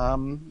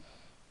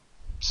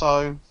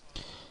 So.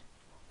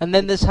 And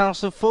then there's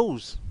House of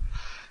Fools.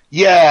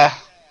 Yeah.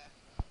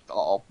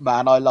 Oh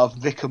man, I love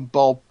Vic and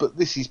Bob, but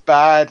this is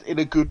bad in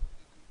a good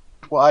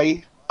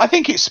way. I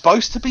think it's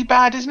supposed to be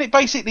bad, isn't it?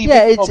 Basically,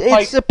 yeah,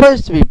 it's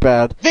supposed to be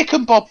bad. Vic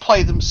and Bob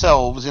play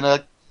themselves in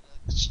a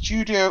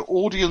studio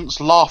audience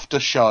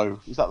laughter show.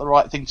 Is that the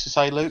right thing to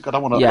say, Luke? I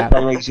don't want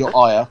to raise your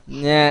ire.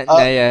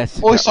 Yeah.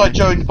 Also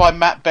joined by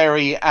Matt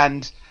Berry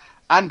and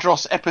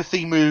Andros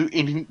Epithemou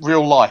in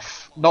real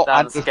life. Not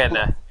Dan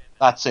Skinner.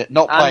 That's it.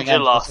 Not playing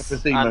Angelos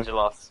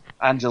Epithemou.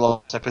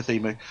 Angelos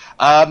Epithemou.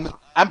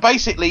 And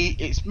basically,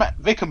 it's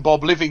Vic and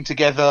Bob living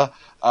together.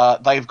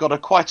 They've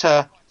got quite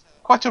a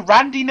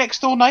randy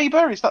next door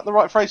neighbour. Is that the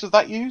right phrase of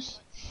that use?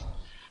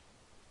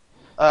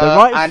 The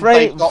right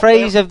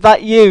phrase of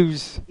that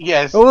use.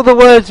 Yes. All the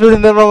words were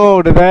in the wrong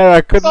order there.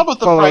 I couldn't. Some of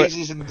the follow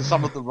phrases in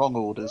some of the wrong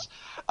orders.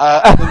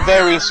 And then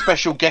various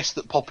special guests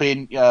that pop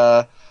in.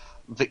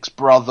 Vic's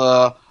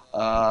brother.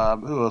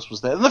 Who else was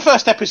there? And the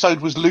first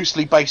episode was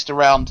loosely based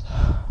around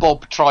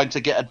Bob trying to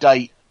get a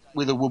date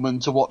with a woman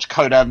to watch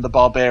Conan the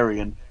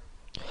Barbarian.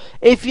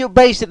 If you're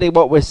basically,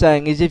 what we're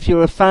saying is, if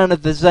you're a fan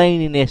of the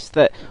zaniness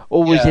that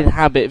always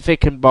inhabit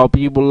Vic and Bob,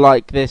 you will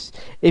like this.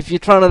 If you're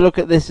trying to look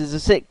at this as a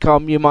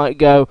sitcom, you might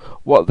go,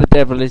 what the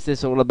devil is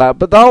this all about?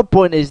 But the whole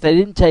point is they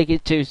didn't take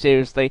it too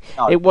seriously.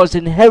 No. It was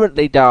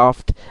inherently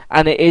daft,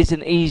 and it is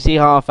an easy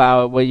half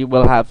hour where you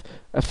will have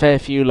a fair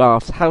few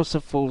laughs. House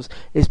of Fools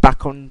is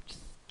back on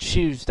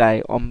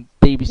Tuesday on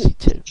BBC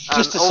Two.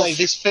 Just to say,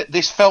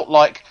 this felt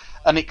like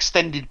an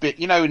extended bit,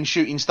 you know, in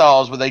Shooting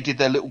Stars where they did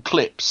their little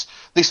clips.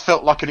 This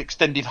felt like an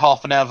extended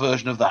half-an-hour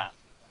version of that.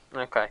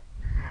 Okay.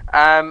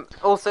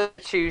 Also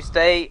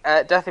Tuesday,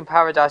 Death in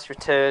Paradise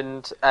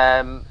returned,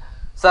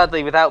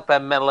 sadly without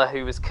Ben Miller,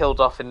 who was killed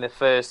off in the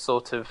first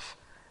sort of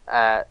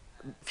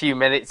few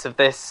minutes of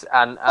this.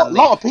 And a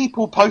lot of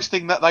people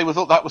posting that they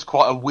thought that was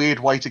quite a weird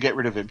way to get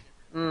rid of him.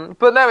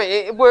 But no,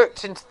 it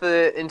worked into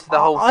the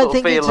whole sort of feel of the show. I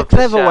think it's a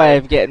clever way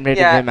of getting rid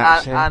of him,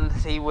 actually. And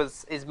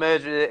his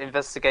murder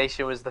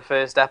investigation was the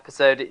first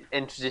episode. It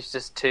introduced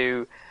us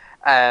to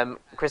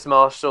Chris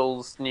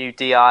Marshall's new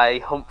DI,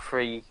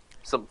 Humphrey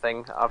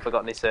something. I've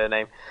forgotten his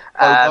surname.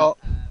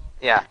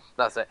 Yeah,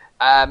 that's it.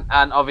 And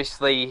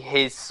obviously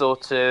his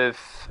sort of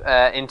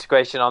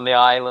integration on the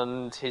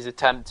island, his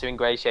attempt to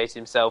ingratiate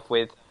himself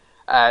with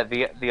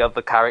the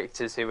other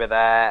characters who were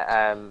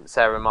there.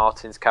 Sarah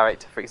Martin's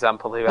character, for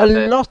example, who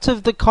A lot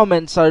of the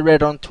comments I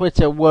read on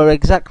Twitter were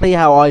exactly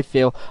how I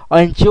feel.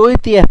 I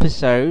enjoyed the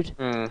episode.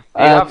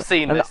 I've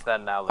seen this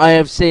then now. I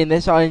have seen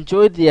this. I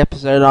enjoyed the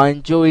episode. I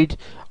enjoyed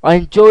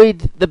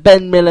the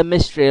Ben Miller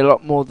mystery a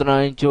lot more than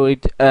I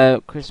enjoyed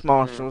Chris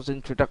Marshall's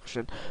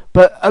introduction.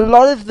 But a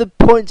lot of the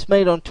points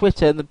made on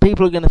Twitter, and the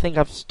people are going to think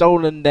I've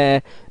stolen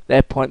their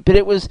point, but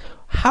it was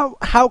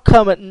how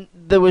come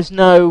there was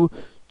no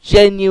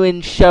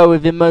genuine show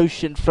of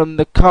emotion from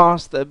the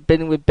cast that had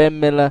been with Ben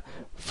Miller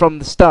from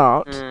the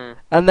start,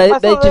 and they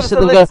just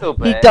sort of go,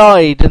 he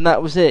died, and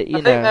that was it. I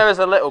think there was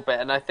a little bit,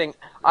 and I think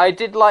I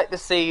did like the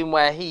scene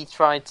where he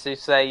tried to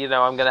say,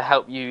 I'm going to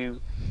help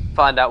you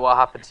find out what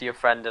happened to your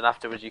friend, and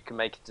afterwards you can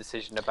make a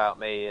decision about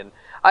me. And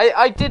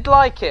I did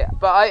like it,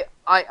 but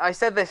I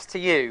said this to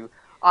you.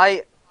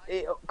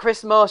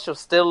 Chris Marshall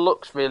still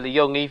looks really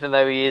young, even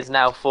though he is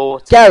now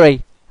 40.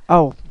 Gary,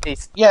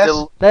 he's yes.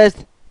 Still...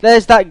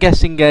 There's that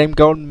guessing game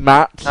gone,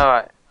 Matt. All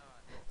right.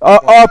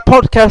 Our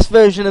podcast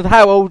version of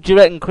how old do you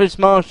reckon Chris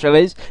Marshall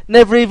is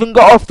never even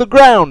got off the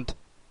ground.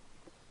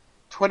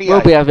 28. We'll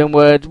be having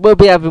words after this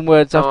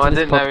podcast. I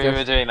didn't know we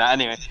were doing that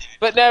anyway.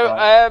 But no,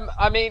 right.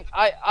 I mean,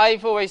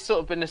 I've always sort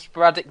of been a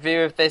sporadic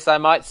view of this.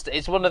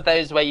 It's one of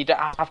those where you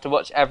don't have to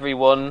watch every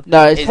one.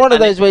 No, it's one of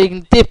those where you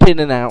can dip in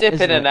and out.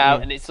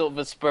 And it's sort of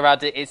a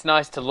sporadic. It's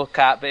nice to look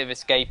at, bit of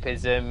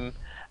escapism.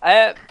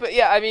 But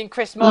yeah, I mean,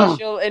 Chris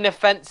Marshall,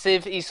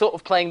 inoffensive. He's sort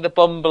of playing the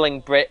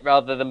bumbling Brit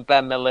rather than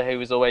Ben Miller, who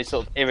was always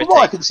sort of irritating.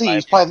 Well, I can see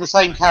he's playing the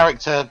same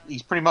character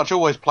he's pretty much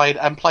always played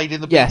and played in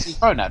the BT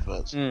phone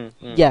adverts.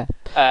 Yeah.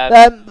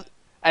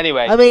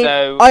 Anyway, I mean,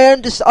 so... I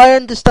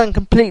understand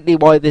completely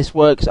why this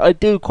works. I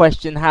do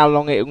question how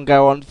long it can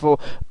go on for,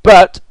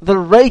 but the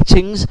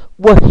ratings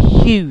were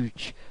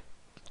huge.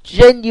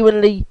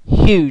 Genuinely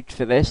huge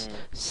for this.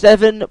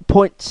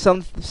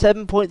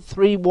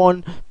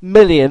 7.31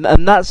 million,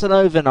 and that's an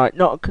overnight,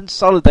 not a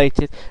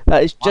consolidated.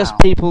 That is just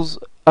people's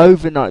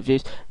overnight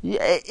views.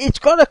 It's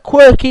got a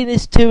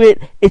quirkiness to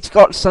it. It's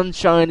got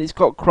sunshine. It's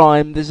got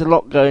crime. There's a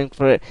lot going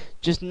for it.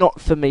 Just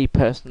not for me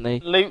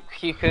personally. Luke,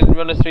 you can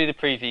run us through the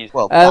previews.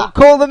 Well,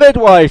 Call the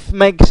Midwife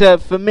makes,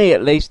 for me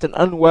at least, an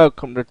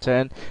unwelcome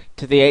return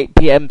to the 8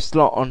 PM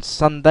slot on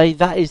Sunday.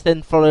 That is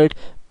then followed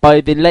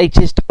by the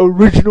latest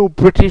original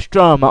British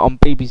drama on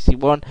BBC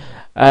One,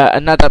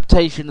 an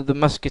adaptation of The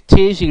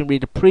Musketeers. You can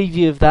read a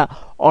preview of that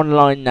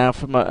online now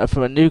from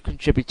a new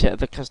contributor at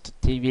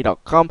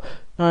thecustardtv.com.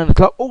 9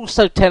 o'clock.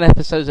 Also 10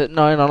 episodes at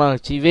 9 on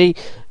ITV.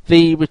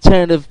 The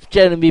return of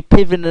Jeremy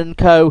Piven and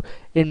co.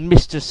 in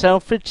Mr.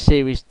 Selfridge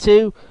Series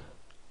 2.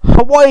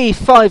 Hawaii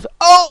 5-0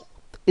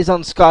 is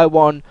on Sky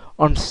One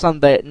on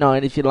Sunday at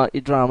 9 if you like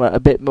your drama a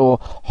bit more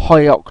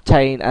high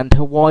octane and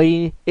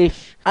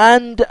Hawaii-ish.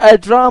 And a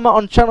drama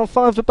on Channel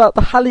 5 about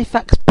the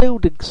Halifax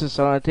Building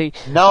Society.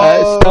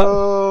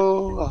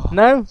 No!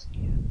 No?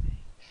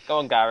 Go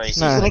on, Gary. This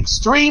is an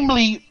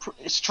extremely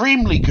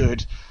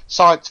good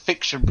science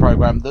fiction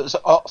program that's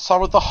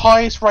some of the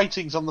highest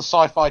ratings on the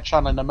Sci-Fi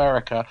Channel in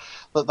America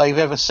that they've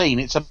ever seen.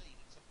 It's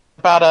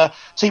about a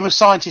team of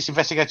scientists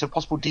investigating a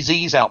possible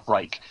disease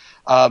outbreak.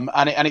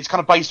 And it's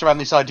kind of based around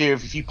this idea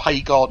of if you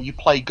pay God, you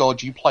play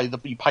God, you pay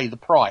the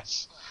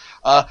price.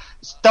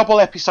 It's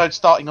double episode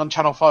starting on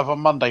Channel 5 on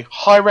Monday.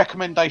 High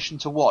recommendation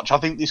to watch. I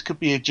think this could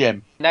be a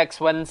gem. Next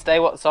Wednesday,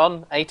 what's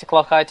on? 8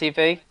 o'clock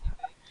ITV?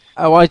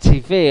 Oh,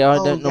 ITV. I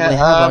don't normally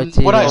have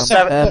ITV. Well, no, it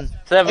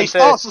 7:30.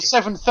 starts at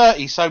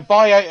 7:30, so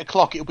by 8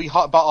 o'clock it'll be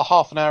about a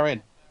half an hour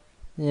in.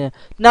 Yeah.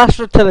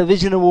 National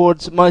Television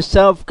Awards,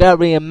 myself,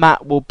 Gary and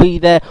Matt will be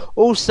there.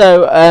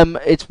 Also,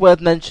 it's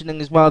worth mentioning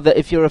as well that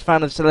if you're a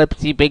fan of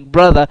Celebrity Big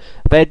Brother,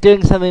 they're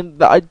doing something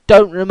that I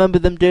don't remember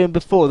them doing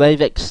before.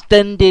 They've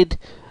extended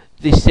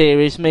the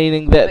series,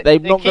 meaning that they're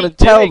not going to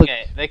tell the...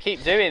 They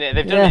keep doing it.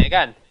 They've done it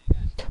again.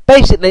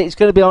 Basically, it's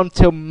going to be on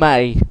till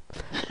May.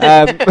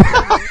 I'm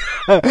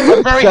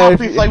very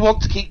happy if they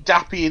want to keep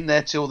Dappy in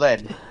there till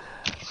then.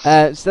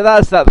 So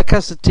that's that, the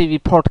Custard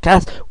TV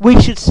podcast.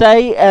 We should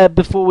say,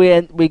 before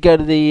we go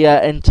to the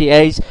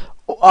NTAs,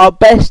 our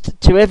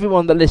best to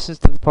everyone that listens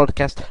to the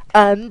podcast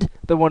and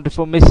the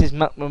wonderful Mrs.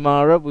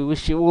 McNamara. We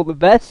wish you all the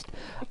best.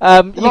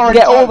 You can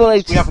get all the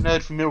latest... We haven't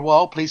heard from you in a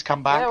while. Please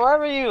come back. Yeah, where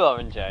are you,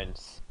 Lauren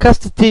Jones?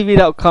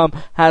 CustardTV.com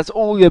has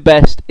all your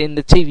best in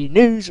the TV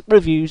news,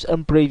 reviews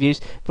and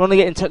previews. If you want to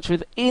get in touch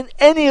with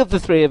any of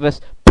the three of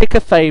us, pick a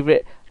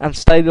favourite and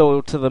stay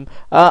loyal to them.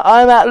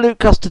 I'm at Luke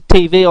Custard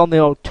TV on the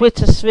old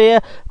Twitter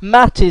sphere.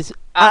 Matt is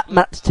at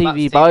Matt's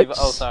TV Bites.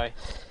 Oh, sorry.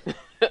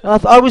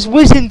 I was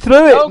whizzing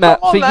through it,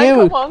 Matt, for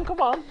you.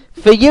 Come on.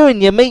 For you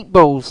and your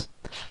meatballs.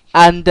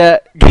 And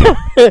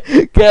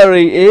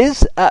Gary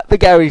is at The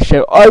Gary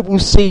Show. I will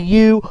see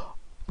you,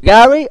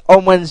 Gary,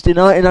 on Wednesday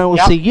night, and I will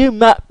see you,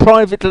 Matt,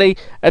 privately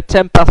at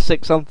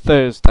 6:10 on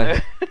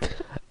Thursday.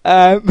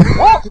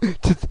 What?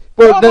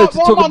 Why am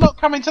I not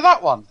coming to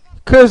that one?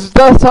 Because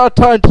that's our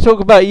time to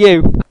talk about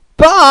you.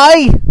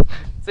 Bye!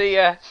 See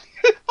ya.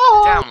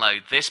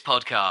 Download this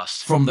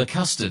podcast from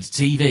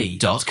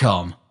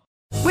thecustardtv.com.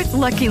 With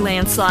Lucky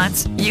Land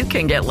Slots, you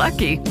can get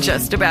lucky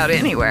just about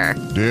anywhere.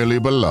 Dearly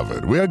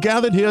beloved, we are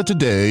gathered here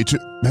today to...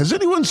 Has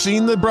anyone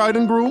seen the bride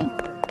and groom?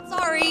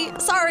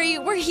 Sorry,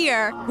 we're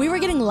here. We were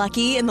getting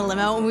lucky in the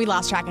limo and we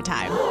lost track of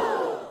time.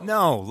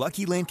 No,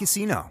 Lucky Land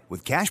Casino,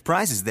 with cash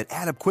prizes that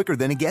add up quicker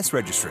than a guest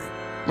registry.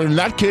 In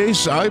that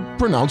case, I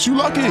pronounce you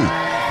lucky.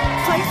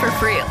 Play for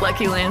free at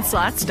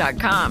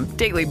LuckyLandSlots.com.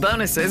 Daily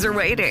bonuses are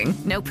waiting.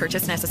 No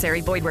purchase necessary.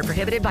 Void where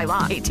prohibited by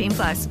law.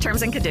 18+.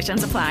 Terms and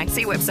conditions apply.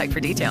 See website for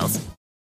details.